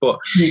text, but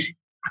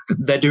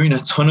they're doing a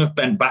ton of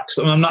bent backs.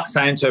 I mean, I'm not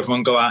saying to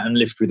everyone go out and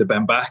lift with a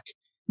bent back,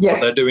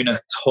 but they're doing a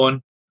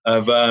ton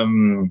of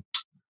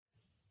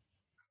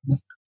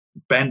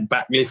bent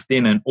back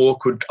lifting and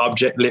awkward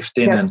object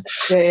lifting and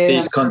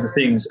these kinds of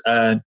things,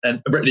 and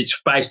it's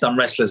based on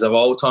wrestlers of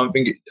old time. I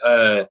think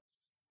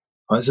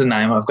what's the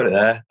name? I've got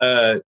it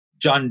there.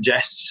 John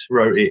Jess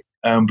wrote it,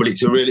 but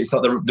it's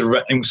like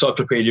the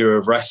encyclopedia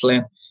of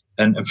wrestling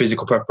and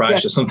physical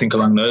preparation, or something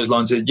along those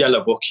lines. A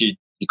yellow book, you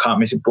can't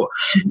miss it. But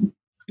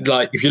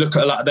like if you look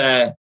at a lot of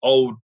their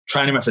old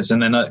training methods,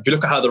 and then if you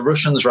look at how the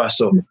Russians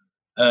wrestle,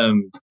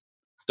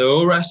 they're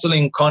all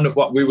wrestling kind of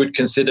what we would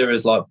consider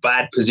as like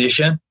bad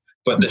position,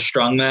 but they're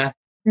strong there.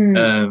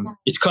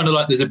 It's kind of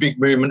like there's a big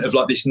movement of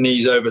like this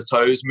knees over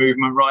toes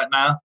movement right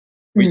now,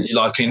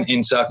 like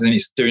in circles, and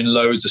it's doing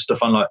loads of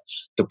stuff on like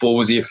the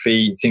balls of your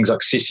feet, things like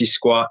sissy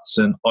squats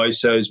and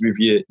isos with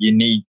your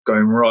knee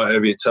going right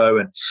over your toe,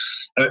 and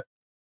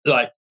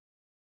like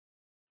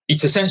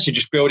it's essentially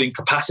just building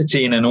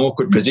capacity in an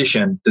awkward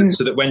position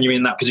so that when you're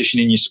in that position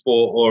in your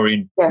sport or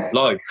in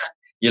life,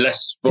 you're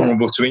less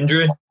vulnerable to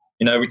injury.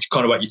 You know, which is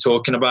kind of what you're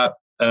talking about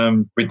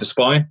with the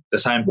spine. The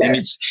same thing.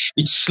 It's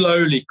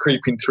slowly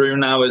creeping through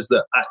now as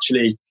that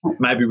actually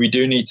maybe we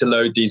do need to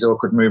load these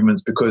awkward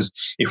movements, because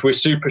if we're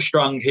super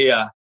strong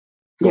here,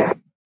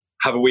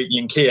 have a weak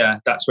link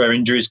here, that's where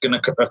injury is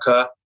going to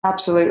occur.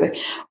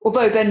 Absolutely.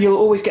 Although then you'll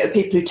always get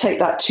the people who take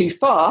that too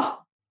far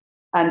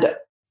and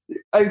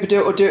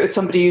overdo it, or do it with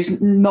somebody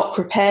who's not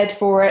prepared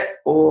for it,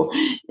 or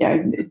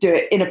do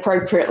it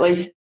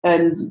inappropriately,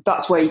 and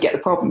that's where you get the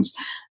problems.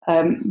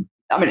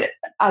 I mean,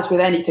 as with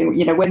anything,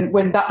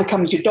 when that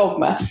becomes your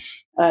dogma,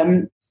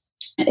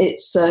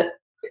 it's then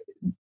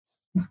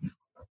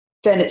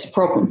it's a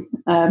problem.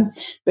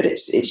 But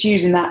it's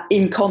using that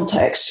in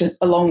context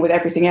along with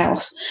everything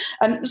else.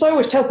 And so I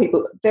always tell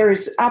people there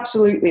is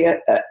absolutely a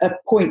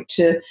point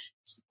to.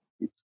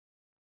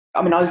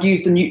 I mean, I'll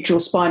use the neutral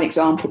spine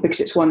example because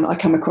it's one that I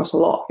come across a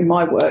lot in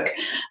my work.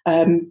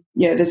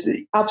 There's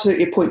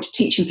absolutely a point to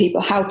teaching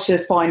people how to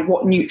find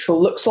what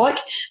neutral looks like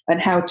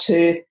and how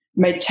to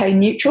maintain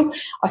neutral.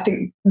 I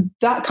think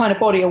that kind of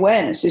body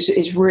awareness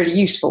is really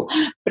useful,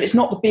 but it's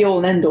not the be all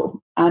and end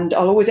all. And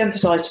I'll always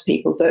emphasize to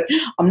people that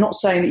I'm not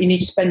saying that you need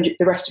to spend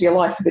the rest of your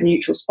life with a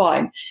neutral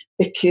spine,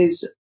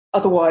 because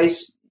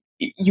otherwise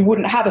you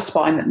wouldn't have a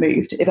spine that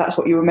moved if that's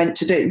what you were meant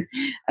to do.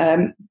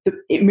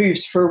 It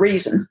moves for a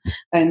reason,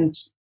 and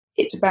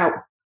it's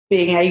about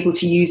being able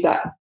to use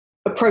that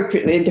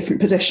appropriately in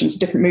different positions,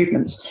 different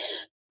movements.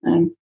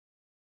 No,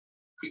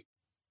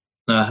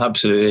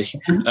 absolutely.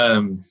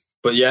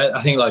 But yeah,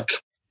 I think like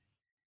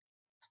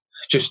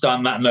just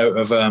on that note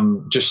of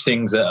just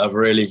things that have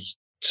really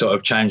sort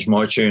of changed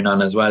my tune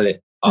on as well.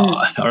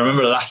 I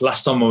remember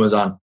last time I was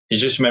on, it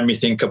just made me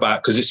think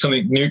about, because it's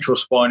something, neutral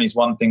spine is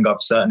one thing I've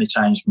certainly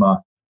changed my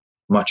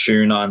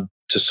tune on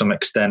to some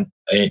extent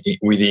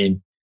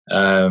within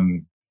how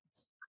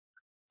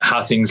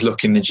things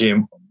look in the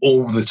gym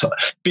all the time.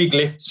 Big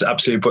lifts,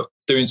 absolutely, but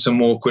doing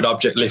some awkward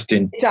object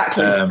lifting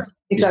exactly.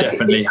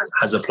 definitely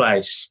has a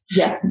place.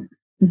 Yeah.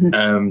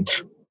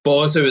 But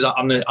also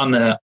on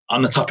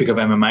the topic of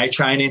MMA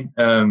training,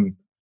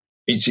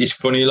 it's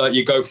funny, like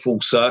you go full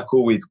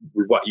circle with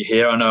what you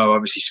hear. I know I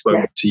obviously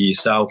spoke to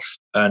yourself,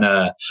 and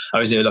I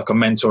was like a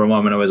mentor of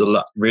mine when I was a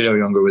lot really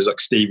younger, was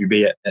like Stevie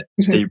B at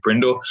Steve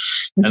Brindle.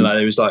 And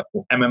like it was like,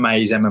 well,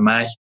 MMA is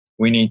MMA.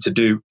 We need to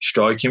do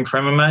striking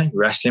for MMA,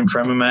 wrestling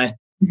for MMA,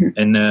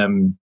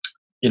 and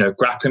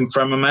grappling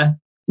for MMA,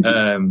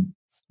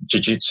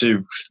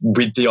 jiu-jitsu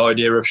with the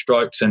idea of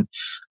strikes. And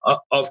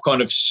I've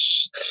kind of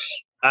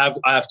I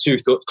have two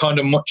thoughts, kind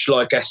of much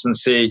like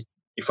S&C.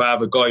 If I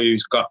have a guy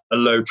who's got a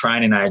low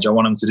training age, I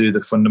want him to do the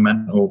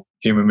fundamental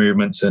human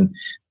movements and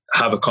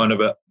have a kind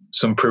of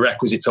some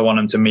prerequisites I want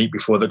them to meet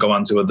before they go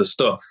on to other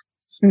stuff.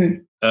 I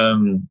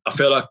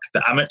feel like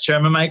the amateur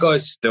MMA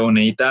guys still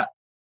need that.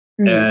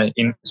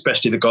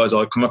 Especially the guys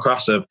I come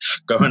across, of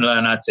go and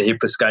learn how to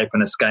hip escape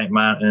and escape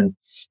mount and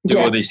do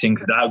all these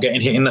things without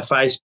getting hit in the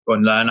face,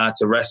 and learn how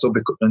to wrestle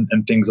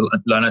and things,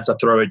 learn how to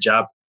throw a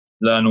jab,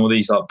 learn all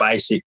these like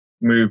basic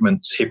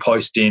movements, hip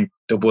hoisting,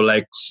 double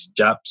legs,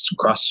 jabs,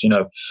 cross,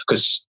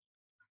 because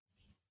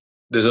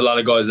there's a lot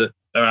of guys that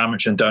are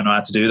amateur and don't know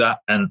how to do that,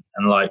 and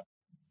like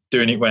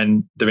doing it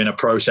when they're in a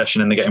pro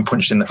session and they're getting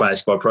punched in the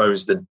face by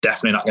pros, they're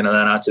definitely not going to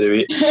learn how to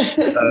do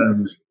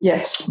it.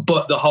 Yes.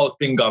 But the whole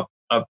thing of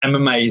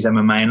MMA is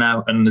MMA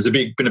now, and there's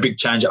been a big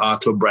change at our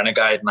club,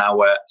 Renegade, now,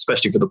 where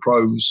especially for the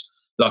pros,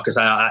 like I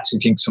say, I actually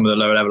think some of the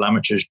lower level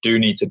amateurs do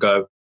need to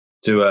go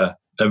to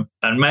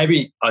and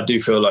maybe I do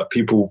feel like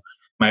people,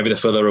 maybe they're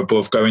further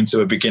above, going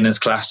to a beginner's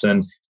class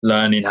and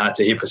learning how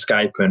to hip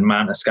escape and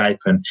mount escape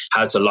and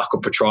how to lock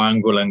up a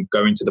triangle, and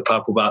go into the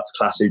purple belts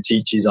class who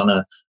teaches on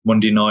a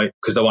Monday night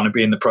because they want to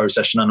be in the pro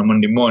session on a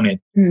Monday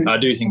morning. I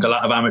do think a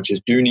lot of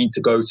amateurs do need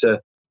to go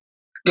to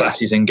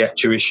classes and get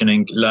tuition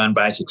and learn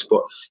basics,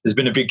 but there's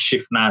been a big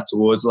shift now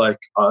towards, like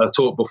I've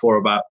talked before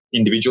about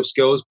individual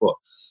skills, but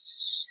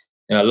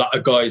a lot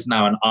of guys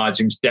now in our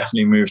gyms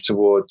definitely move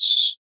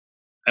towards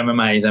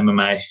MMA is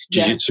MMA,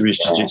 jiu-jitsu is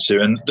jiu-jitsu,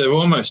 and they're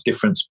almost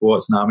different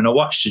sports now. I mean, I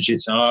watch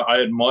jiu-jitsu and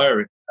I admire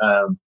it.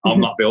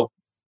 I'm not built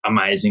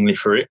amazingly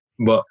for it,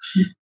 but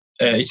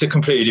it's a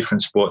completely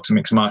different sport to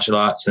mixed martial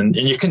arts, and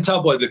you can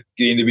tell by the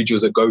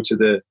individuals that go to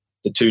the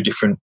two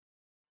different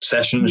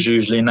sessions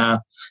usually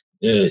now.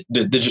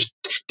 They're just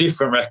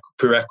different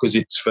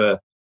prerequisites for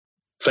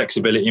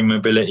flexibility,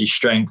 mobility,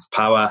 strength,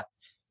 power,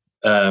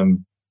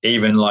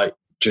 even like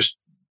just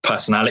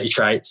personality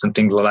traits and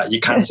things like that. You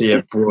can see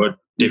a broad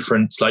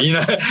difference, like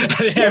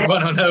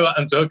everyone will know what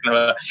I'm talking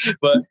about.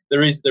 But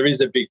there is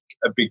a big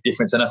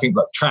difference, and I think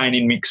like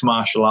training mixed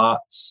martial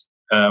arts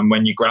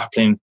when you're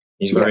grappling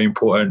is very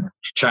important.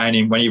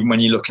 Training when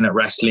you're looking at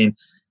wrestling,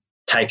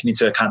 taking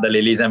into account the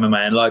Lily's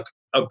MMA, and like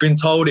I've been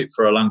told it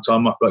for a long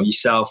time, like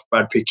yourself,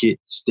 Brad Pickett,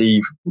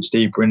 Steve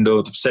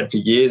Brindle, they've said for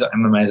years that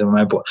MMA is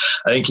MMA, but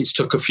I think it's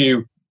took a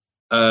few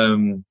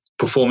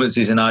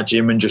performances in our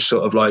gym and just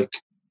sort of like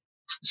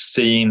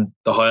seeing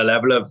the higher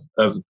level of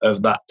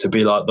that to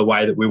be like the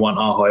way that we want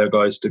our higher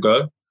guys to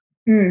go.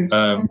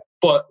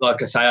 But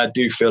like I say, I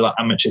do feel like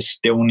amateurs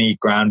still need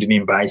grounding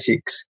in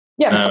basics.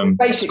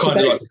 Basics. Kind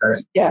of like,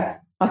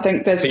 I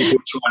think there's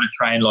people trying to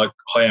train like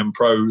high-end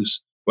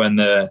pros when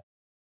they're,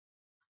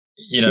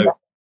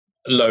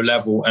 low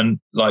level, and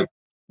like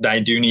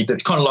they do need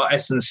that. Kind of like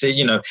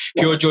S&C, if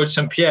you're George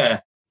St. Pierre,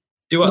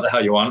 do what the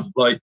hell you want.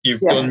 Like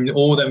you've done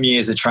all them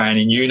years of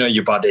training,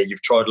 your body,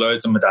 you've tried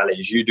loads of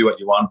modalities, you do what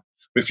you want.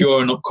 But if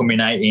you're an upcoming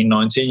 18,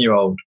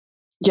 19-year-old,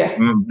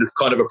 there's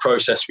kind of a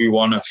process we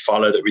want to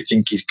follow that we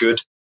think is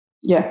good.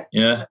 Yeah.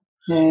 I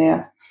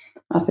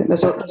think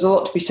there's a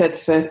lot to be said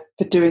for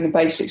doing the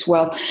basics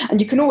well,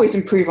 and you can always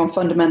improve on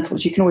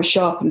fundamentals. You can always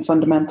sharpen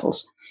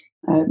fundamentals.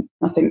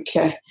 I think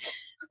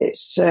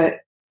it's.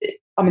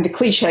 The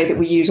cliche that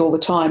we use all the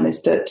time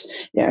is that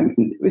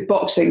with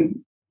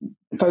boxing,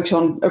 focus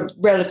on a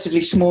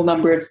relatively small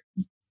number of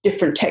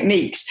different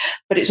techniques,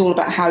 but it's all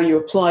about how you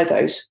apply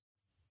those.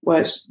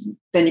 Whereas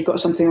then you've got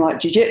something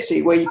like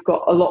jiu-jitsu where you've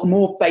got a lot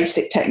more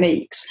basic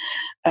techniques,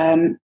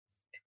 and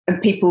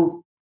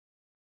people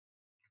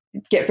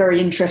get very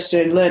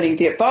interested in learning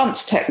the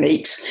advanced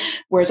techniques,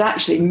 whereas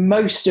actually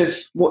most of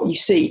what you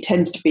see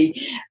tends to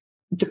be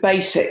the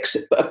basics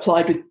but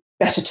applied with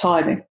better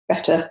timing,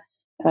 better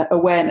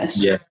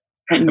awareness. Yeah.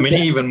 And,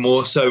 even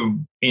more so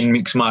in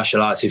mixed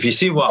martial arts, if you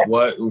see what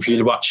work, if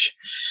you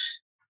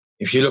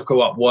look at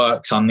what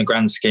works on the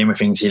grand scheme of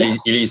things, he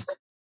leaves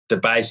the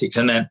basics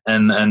and then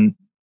the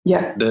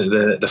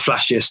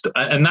flashiest,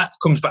 and that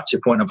comes back to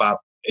your point about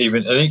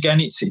even, and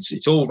again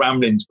it's all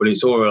ramblings, but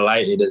it's all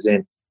related, as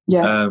in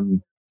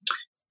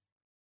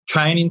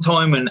training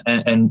time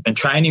and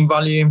training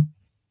volume.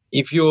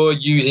 If you're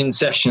using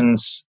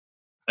sessions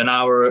an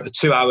hour,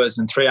 2 hours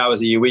and 3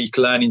 hours of your week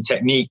learning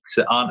techniques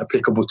that aren't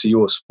applicable to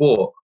your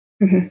sport.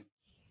 Mm-hmm.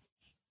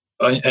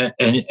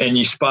 And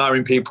you're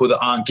sparring people that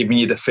aren't giving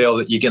you the feel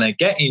that you're going to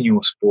get in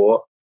your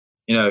sport.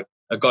 You know,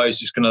 a guy's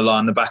just going to lie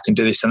on the back and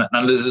do this. And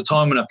there's a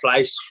time and a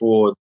place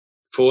for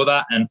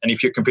that. And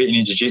if you're competing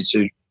in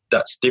jiu-jitsu,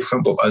 that's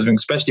different. But I think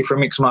especially for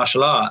mixed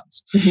martial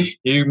arts, mm-hmm.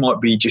 you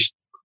might be just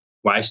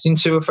wasting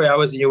 2 or 3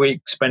 hours of your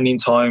week spending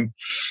time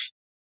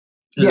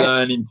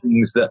learning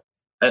things that,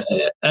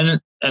 and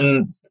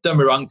don't get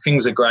me wrong,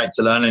 things are great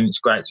to learn and it's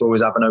great to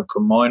always have an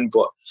open mind.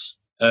 But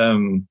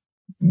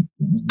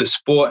the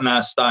sport now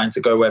is starting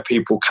to go where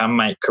people can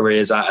make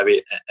careers out of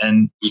it,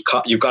 and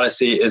you've got to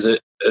see it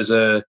as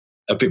a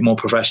bit more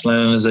professional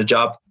and as a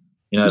job.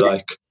 You know,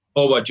 like,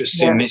 oh, I just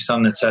seen this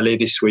on the telly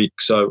this week,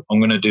 so I'm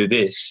going to do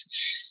this.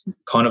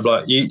 Kind of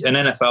like an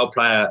NFL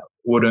player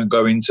wouldn't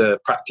go into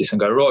practice and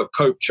go, right,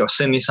 coach, I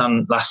seen this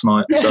on last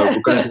night, so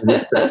we're going to do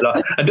this.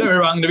 Like, and don't get me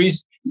wrong, there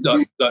is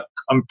like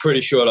I'm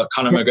pretty sure like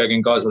Conor McGregor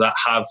and guys like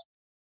that have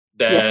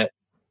their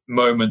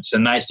moments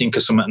and they think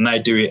of something and they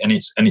do it and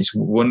it's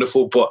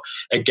wonderful. But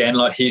again,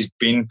 like, he's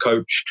been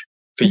coached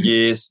for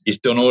years, he's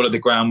done all of the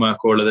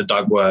groundwork, all of the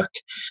dog work,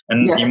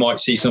 and you might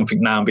see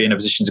something now and be in a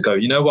position to go,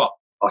 you know what,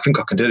 I think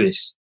I can do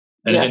this,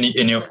 and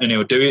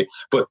he'll do it.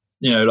 But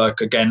you know, like,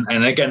 again,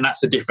 that's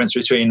the difference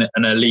between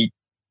an elite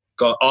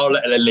guy. I'll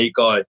let an elite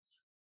guy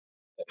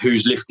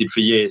who's lifted for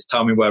years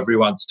tell me whether he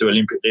wants to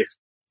Olympic lift,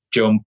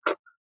 jump,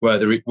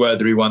 whether he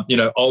wants, you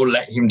know, I'll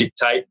let him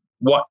dictate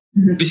what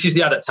this is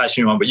the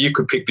adaptation you want, but you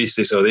could pick this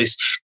or this,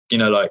 you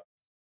know, like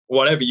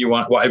whatever you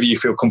want, whatever you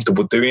feel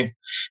comfortable doing.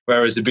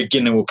 Whereas a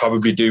beginner will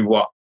probably do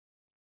what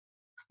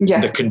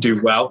they can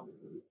do well,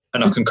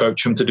 and I can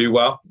coach them to do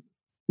well.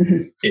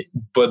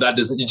 But that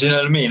doesn't, do you know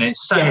what I mean?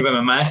 It's the same with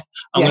MMA.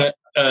 I'm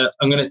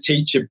going to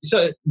teach you.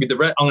 So with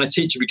I'm going to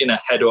teach a beginner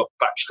head up,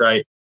 back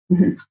straight,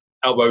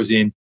 elbows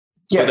in.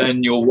 But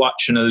then you'll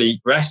watch an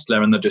elite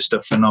wrestler and they'll do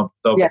stuff, and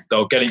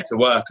they'll get it to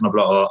work, and I'll be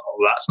like, oh,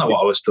 that's not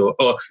what I was taught.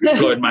 Or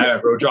Floyd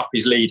Mayweather will drop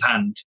his lead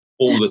hand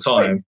all the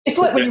time. It's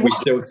like when we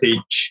still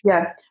teach.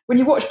 Yeah, when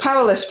you watch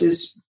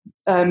powerlifters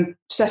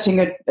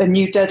setting a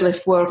new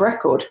deadlift world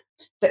record,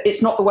 that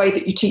it's not the way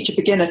that you teach a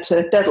beginner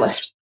to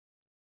deadlift.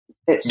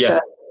 It's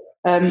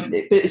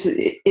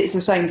it's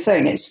the same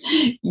thing. It's,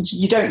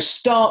 you don't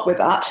start with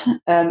that.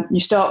 You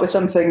start with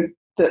something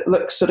that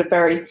looks sort of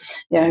very,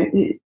 you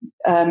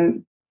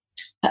know,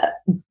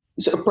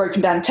 sort of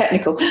broken down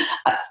technical,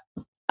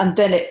 and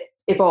then it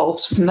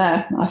evolves from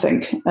there. I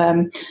think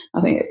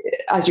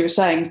as you were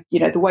saying, you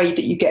know, the way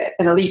that you get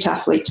an elite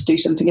athlete to do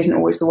something isn't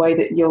always the way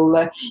that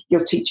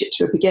you'll teach it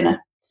to a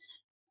beginner.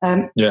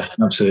 Yeah,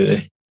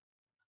 absolutely.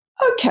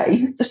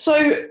 Okay,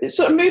 so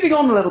sort of moving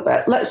on a little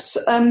bit, let's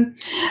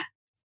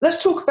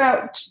talk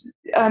about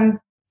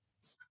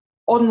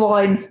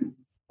online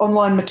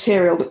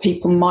material that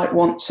people might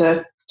want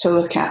to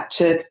look at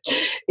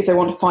if they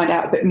want to find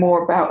out a bit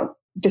more about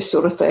this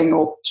sort of thing,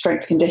 or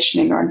strength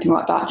conditioning or anything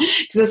like that.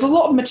 Because there's a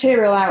lot of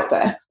material out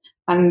there,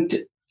 and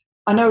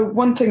I know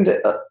one thing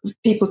that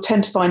people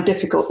tend to find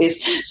difficult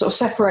is sort of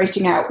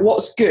separating out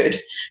what's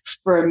good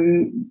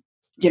from,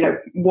 you know,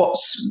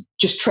 what's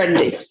just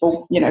trendy,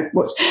 or, you know,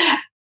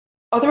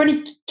 are there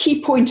any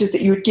key pointers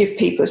that you would give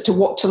people as to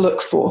what to look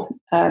for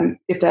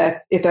if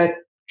they're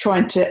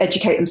trying to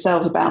educate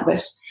themselves about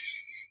this?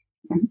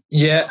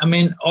 Yeah, I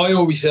mean, I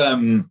always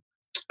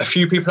a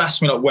few people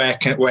ask me, like,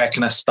 where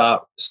can I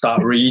start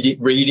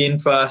reading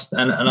first,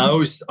 and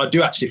I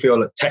do actually feel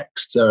that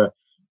texts are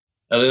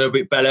a little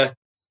bit better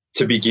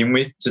to begin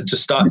with, to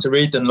start to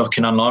read, than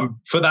looking online,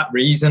 for that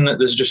reason that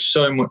there's just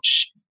so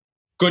much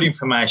good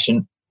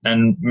information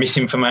and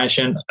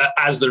misinformation,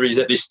 as there is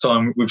at this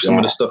time with some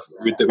of the stuff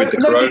with the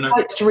corona.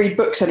 Nobody likes to read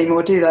books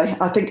anymore, do they?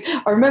 I think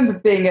I remember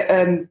being at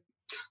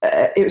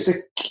it was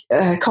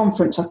a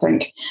conference, I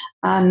think,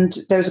 and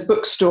there was a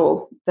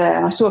bookstall there,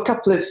 and I saw a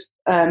couple of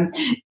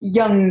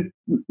young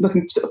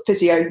looking sort of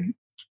physio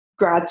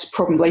grads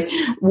probably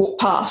walk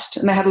past,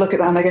 and they had a look at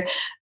that and they go,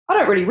 I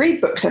don't really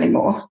read books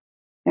anymore.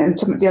 And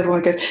the other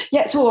one goes,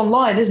 yeah, it's all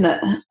online, isn't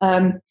it?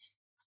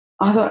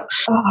 I thought,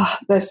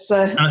 there's.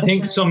 And I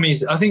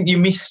think you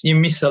miss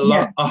a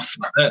lot off.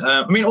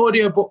 I mean,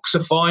 audiobooks are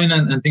fine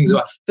and things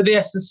like that. For the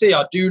S&C,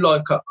 I do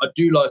like a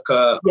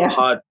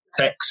hard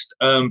text.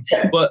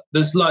 But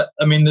there's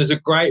a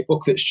great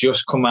book that's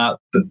just come out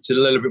that's a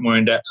little bit more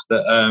in depth,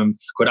 that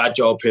called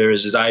Agile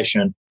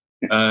Periodization.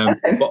 But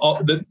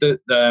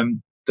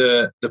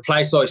the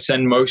place I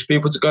send most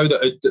people to go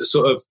that are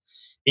sort of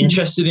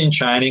interested in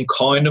training,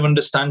 kind of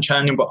understand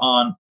training, but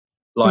aren't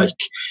like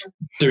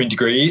doing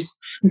degrees.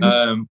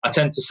 I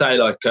tend to say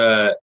like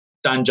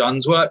Dan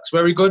John's work's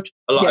very good.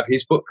 A lot of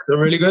his books are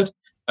really good.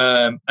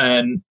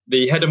 And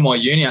the head of my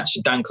uni,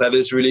 actually, Dan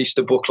Cleathers, released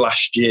a book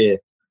last year,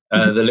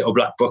 The Little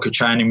Black Book of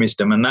Training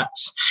Wisdom. And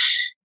that's,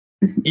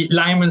 it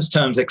layman's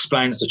terms,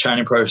 explains the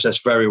training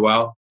process very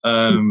well.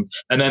 And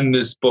then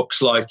there's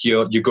books like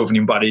your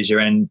governing bodies,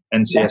 your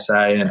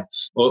NCSA and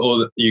or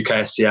the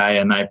UKSCA,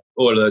 and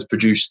all of those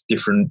produce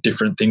different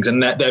things,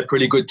 and they're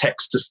pretty good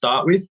texts to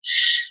start with.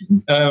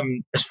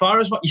 As far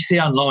as what you see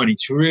online,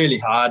 it's really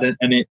hard,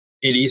 and it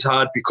is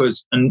hard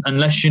because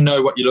unless you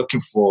know what you're looking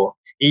for,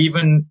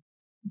 even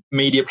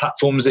media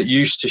platforms that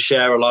used to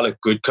share a lot of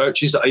good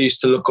coaches that I used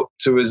to look up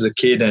to as a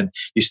kid and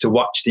used to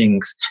watch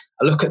things,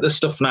 I look at the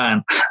stuff now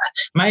and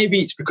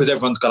maybe it's because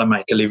everyone's got to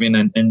make a living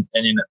and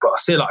but I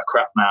see a lot of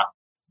crap now.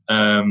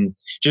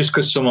 Just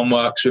because someone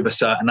works with a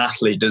certain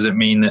athlete doesn't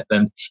mean that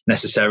they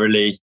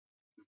necessarily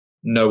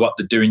know what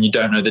they're doing. You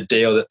don't know the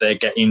deal that they're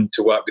getting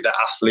to work with that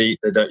athlete.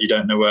 You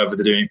don't know whether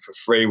they're doing it for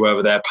free,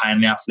 whether they're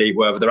paying the athlete,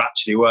 whether they're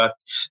actually working.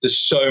 There's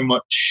so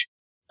much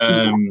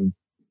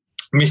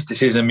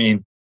mysticism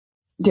in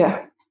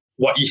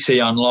what you see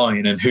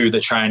online and who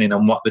they're training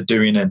and what they're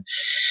doing, and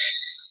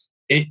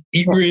it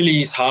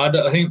really is hard.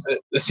 I think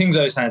the things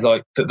I was saying is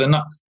like that they're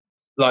not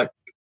like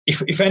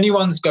if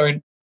anyone's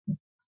going,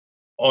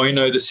 I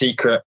know the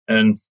secret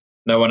and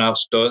no one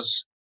else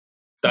does,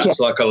 that's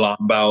like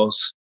alarm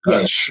bells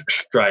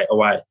straight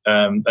away.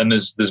 And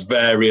there's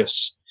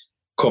various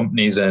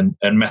companies and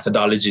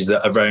methodologies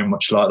that are very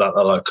much like that.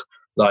 They're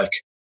like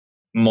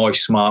my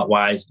smart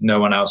way, no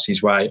one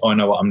else's way. I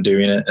know what I'm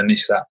doing, and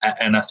this, that,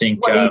 and I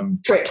think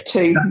trick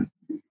too.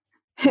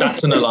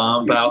 That's an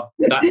alarm bell.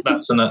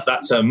 That's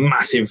a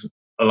massive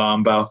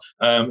alarm bell.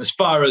 As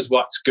far as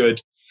what's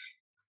good,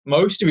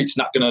 most of it's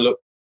not going to look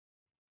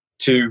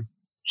too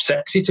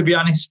sexy, to be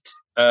honest.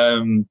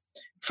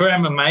 For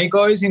MMA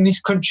guys in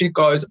this country, a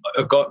guy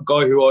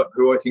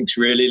who I think's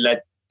really led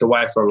the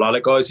way for a lot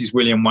of guys is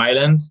William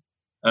Wayland.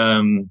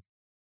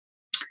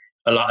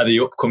 A lot of the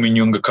upcoming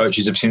younger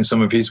coaches have seen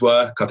some of his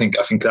work. I think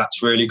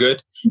that's really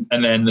good.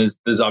 And then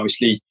there's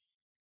obviously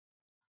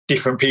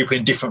different people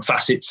in different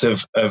facets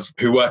of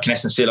who work in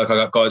S&C. Like I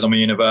got guys on my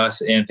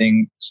university and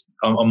things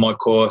on my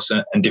course,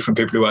 and different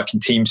people who work in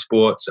team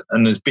sports.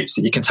 And there's bits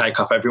that you can take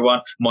off everyone.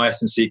 My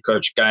S&C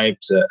coach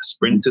Gabe's a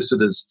sprinter, so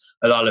there's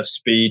a lot of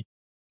speed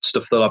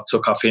stuff that I've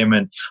took off him,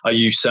 and I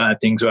use certain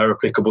things where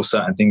applicable,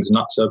 certain things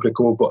not so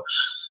applicable. But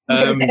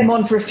we're going to get him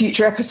on for a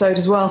future episode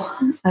as well.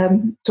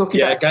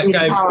 Talking about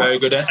Gabe's very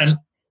good, and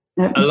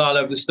a lot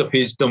of the stuff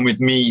he's done with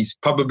me has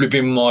probably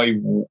been my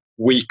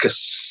weaker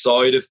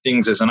side of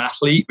things as an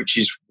athlete, which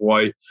is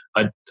why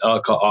I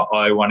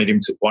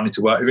wanted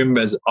to work with him.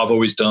 As I've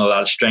always done a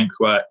lot of strength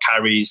work,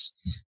 carries,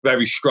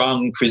 very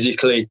strong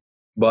physically,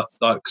 but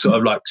like sort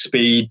of like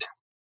speed.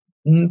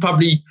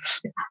 Probably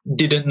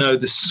didn't know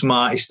the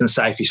smartest and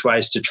safest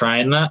ways to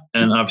train that,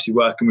 and obviously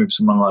working with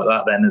someone like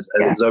that then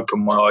has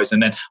opened my eyes,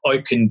 and then I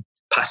can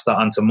pass that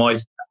on to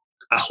my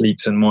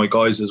athletes and my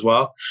guys as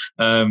well.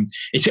 I'm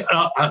saying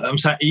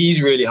it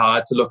is really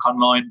hard to look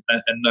online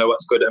and know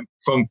what's good. And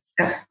from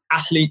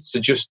athletes to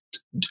just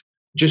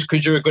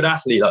because you're a good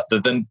athlete, like they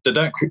don't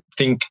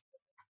think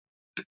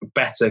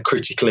better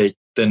critically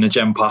than a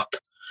Gen Pop.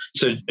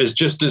 So there's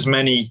just as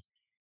many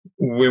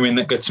women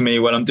that go to me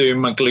when I'm doing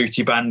my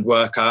gluteal band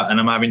workout and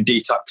I'm having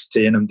detox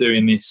tea and I'm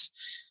doing this.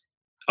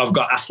 I've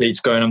got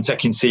athletes going, I'm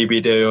taking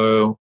CBD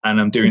oil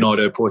and I'm doing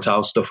Ido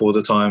Portal stuff all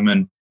the time,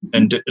 and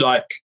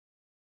like,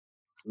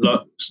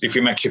 look, if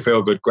it makes you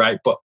feel good, great.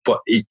 But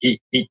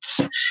it's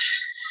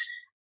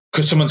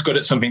because someone's good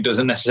at something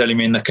doesn't necessarily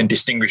mean they can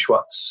distinguish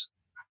what's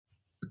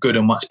good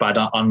and what's bad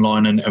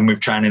online and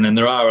with training. And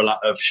there are a lot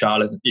of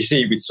charlatans. You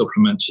see it with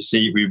supplements, you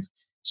see it with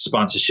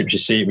sponsorships, you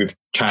see it with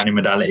training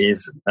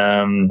modalities.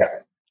 I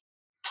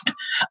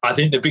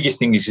think the biggest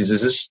thing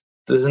is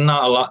there's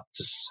not a lot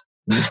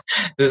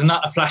there's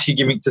not a flashy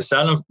gimmick to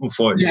sell,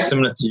 unfortunately. It's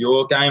similar to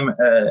your game.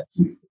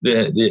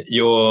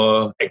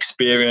 Your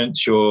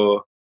experience,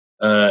 your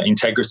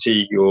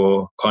integrity,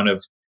 your kind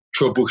of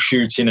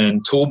troubleshooting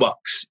and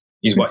toolbox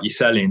is what you're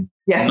selling,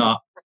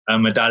 not a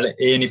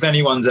modality. And if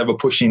anyone's ever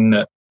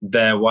pushing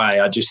their way,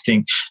 I just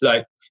think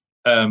like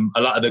a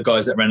lot of the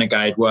guys at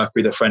Renegade work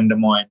with a friend of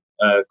mine,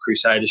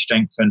 Crusader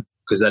Strength, and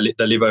because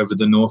they live over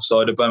the north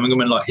side of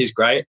Birmingham, and like he's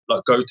great.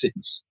 Like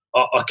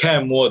I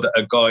care more that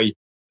a guy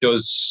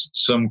does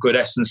some good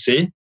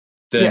S&C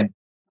than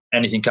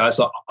anything else.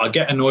 Like, I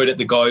get annoyed at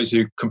the guys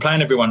who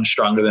complain everyone's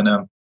stronger than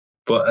them,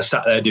 but are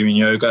sat there doing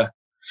yoga.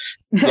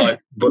 But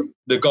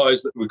the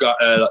guys that we got,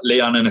 like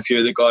Leon and a few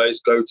of the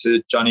guys, go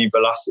to Johnny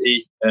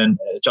Velocity and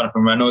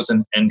Jonathan Reynolds,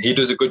 and he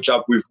does a good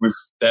job with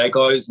their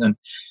guys. And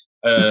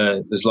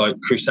there's like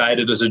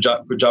Crusader does a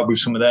good job with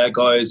some of their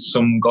guys.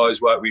 Some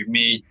guys work with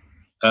me.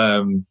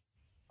 I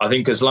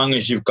think as long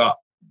as you've got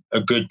a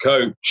good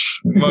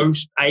coach,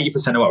 most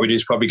 80% of what we do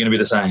is probably going to be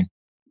the same.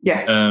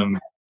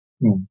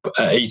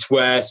 It's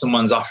where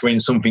someone's offering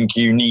something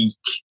unique.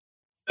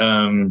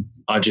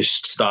 I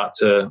just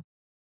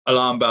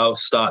alarm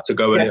bells start to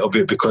go a little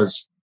bit,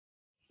 because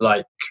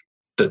like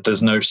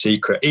there's no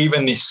secret.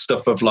 Even this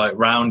stuff of like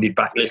rounded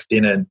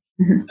backlifting and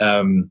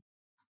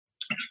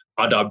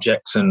odd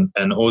objects and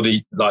all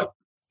the like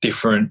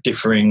differing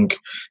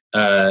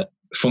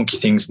funky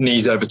things,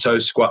 knees over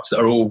toes squats, that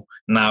are all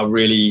now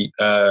really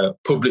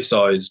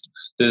publicized.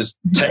 There's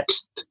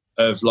text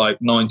of like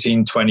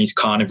 1920s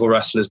carnival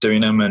wrestlers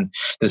doing them, and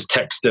there's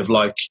text of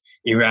like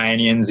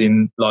Iranians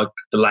in like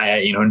the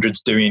late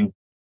 1800s doing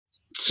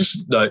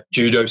like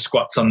judo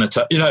squats on the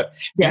top.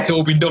 It's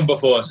all been done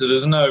before, so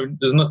there's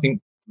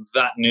nothing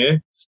that new.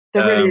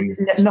 There really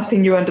is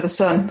nothing new under the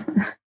sun.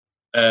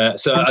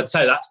 So I'd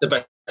say that's the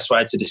best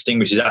way to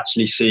distinguish, is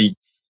actually see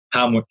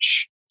how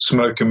much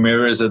smoke and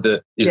mirrors is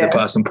the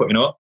person putting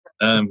up,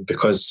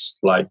 because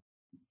like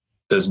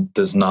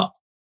there's not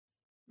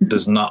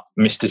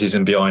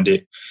mysticism behind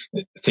it.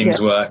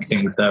 Things work,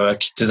 things don't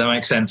work. Does that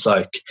make sense?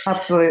 Like,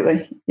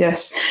 absolutely,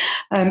 yes.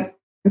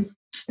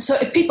 So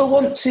if people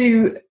want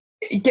to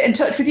get in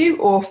touch with you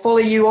or follow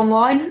you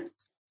online,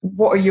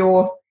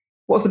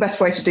 what's the best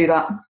way to do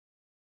that?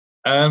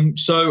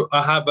 So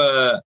I have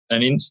I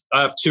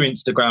have 2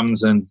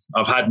 Instagrams, and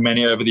I've had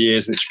many over the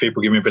years, which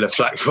people give me a bit of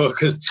flack for,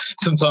 because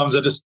sometimes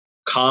I just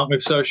can't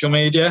with social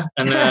media,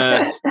 and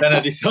then I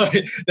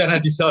decide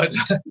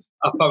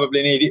I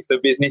probably need it for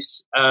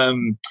business.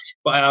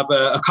 But I have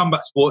a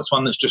combat sports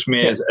one that's just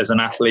me as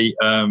an athlete,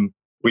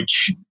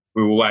 which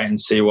we will wait and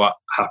see what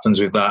happens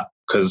with that,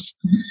 because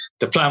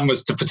the plan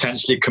was to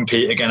potentially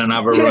compete again and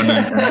have a run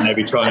and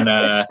maybe try and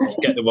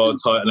get the world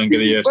title and get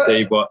the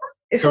UFC, but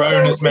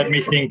Corona's made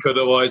me think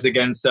otherwise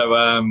again. So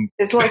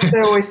it's like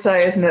they always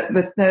say, isn't it?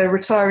 That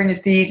retiring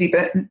is the easy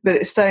bit, but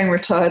it's staying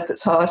retired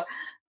that's hard.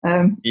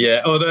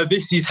 Although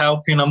this is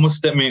helping, I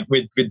must admit,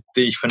 with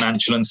the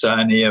financial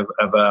uncertainty of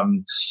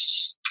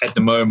at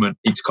the moment,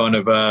 it's kind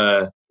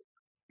of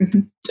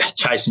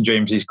chasing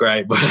dreams is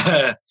great,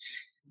 but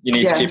you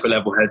need to keep a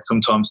level head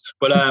sometimes.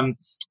 But I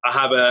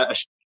have a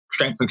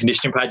strength and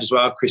conditioning page as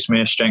well, Chris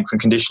Mears Strength and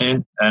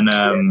Conditioning,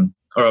 and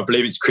or I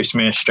believe it's Chris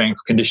Mears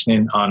Strength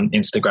Conditioning on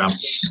Instagram,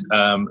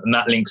 and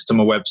that links to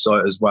my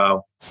website as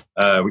well,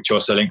 which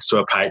also links to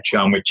a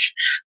Patreon, which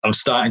I'm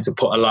starting to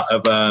put a lot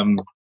of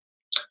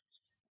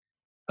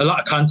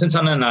content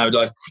on there now,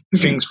 like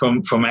things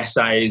from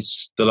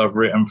essays that I've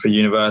written for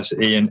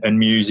university and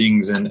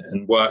musings and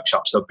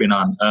workshops I've been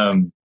on.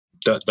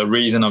 The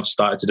reason I've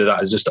started to do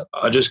that is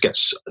I just get,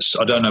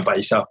 I don't know about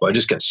yourself, but I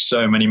just get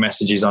so many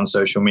messages on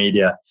social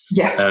media.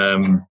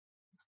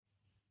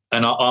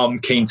 And I'm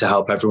keen to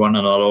help everyone,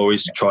 and I'll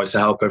always try to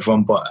help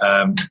everyone. But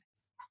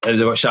as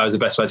I show is the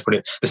best way to put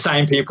it. The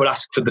same people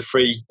ask for the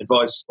free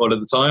advice all of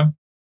the time.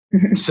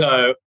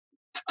 So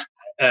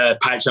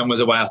Patreon was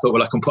a way I thought,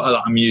 well, I can put a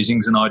lot of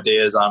musings and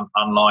ideas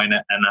online,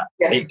 and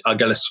I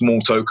get a small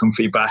token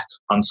feedback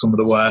on some of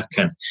the work,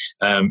 and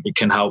it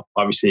can help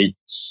obviously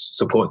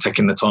support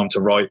taking the time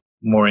to write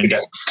more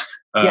in-depth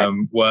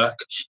work.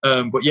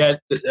 But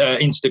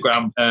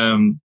Instagram,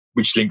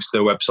 which links to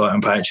the website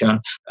and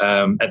Patreon.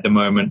 At the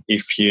moment,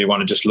 if you want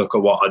to just look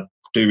at what I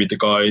do with the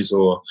guys,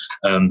 or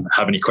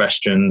have any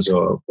questions,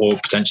 or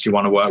potentially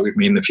want to work with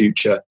me in the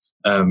future,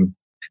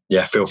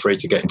 feel free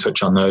to get in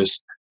touch on those.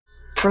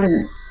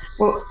 Brilliant.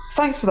 Well,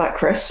 thanks for that,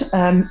 Chris.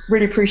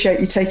 Really appreciate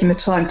you taking the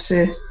time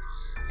to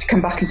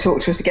come back and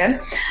talk to us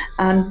again.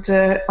 And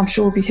I'm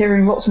sure we'll be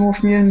hearing lots more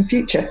from you in the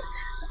future.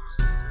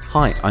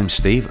 Hi, I'm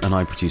Steve, and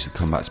I produce the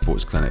Combat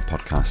Sports Clinic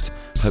podcast.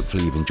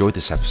 Hopefully you've enjoyed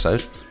this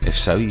episode. If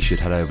so, you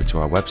should head over to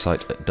our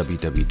website at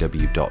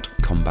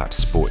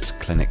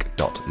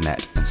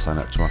www.combatsportsclinic.net and sign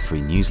up to our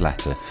free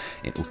newsletter.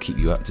 It will keep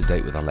you up to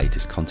date with our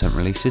latest content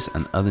releases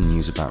and other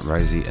news about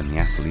Rosie and the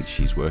athletes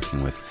she's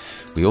working with.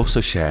 We also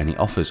share any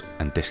offers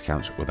and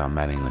discounts with our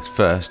mailing list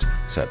first,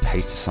 so it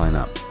pays to sign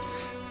up.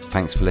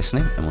 Thanks for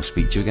listening, and we'll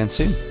speak to you again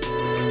soon.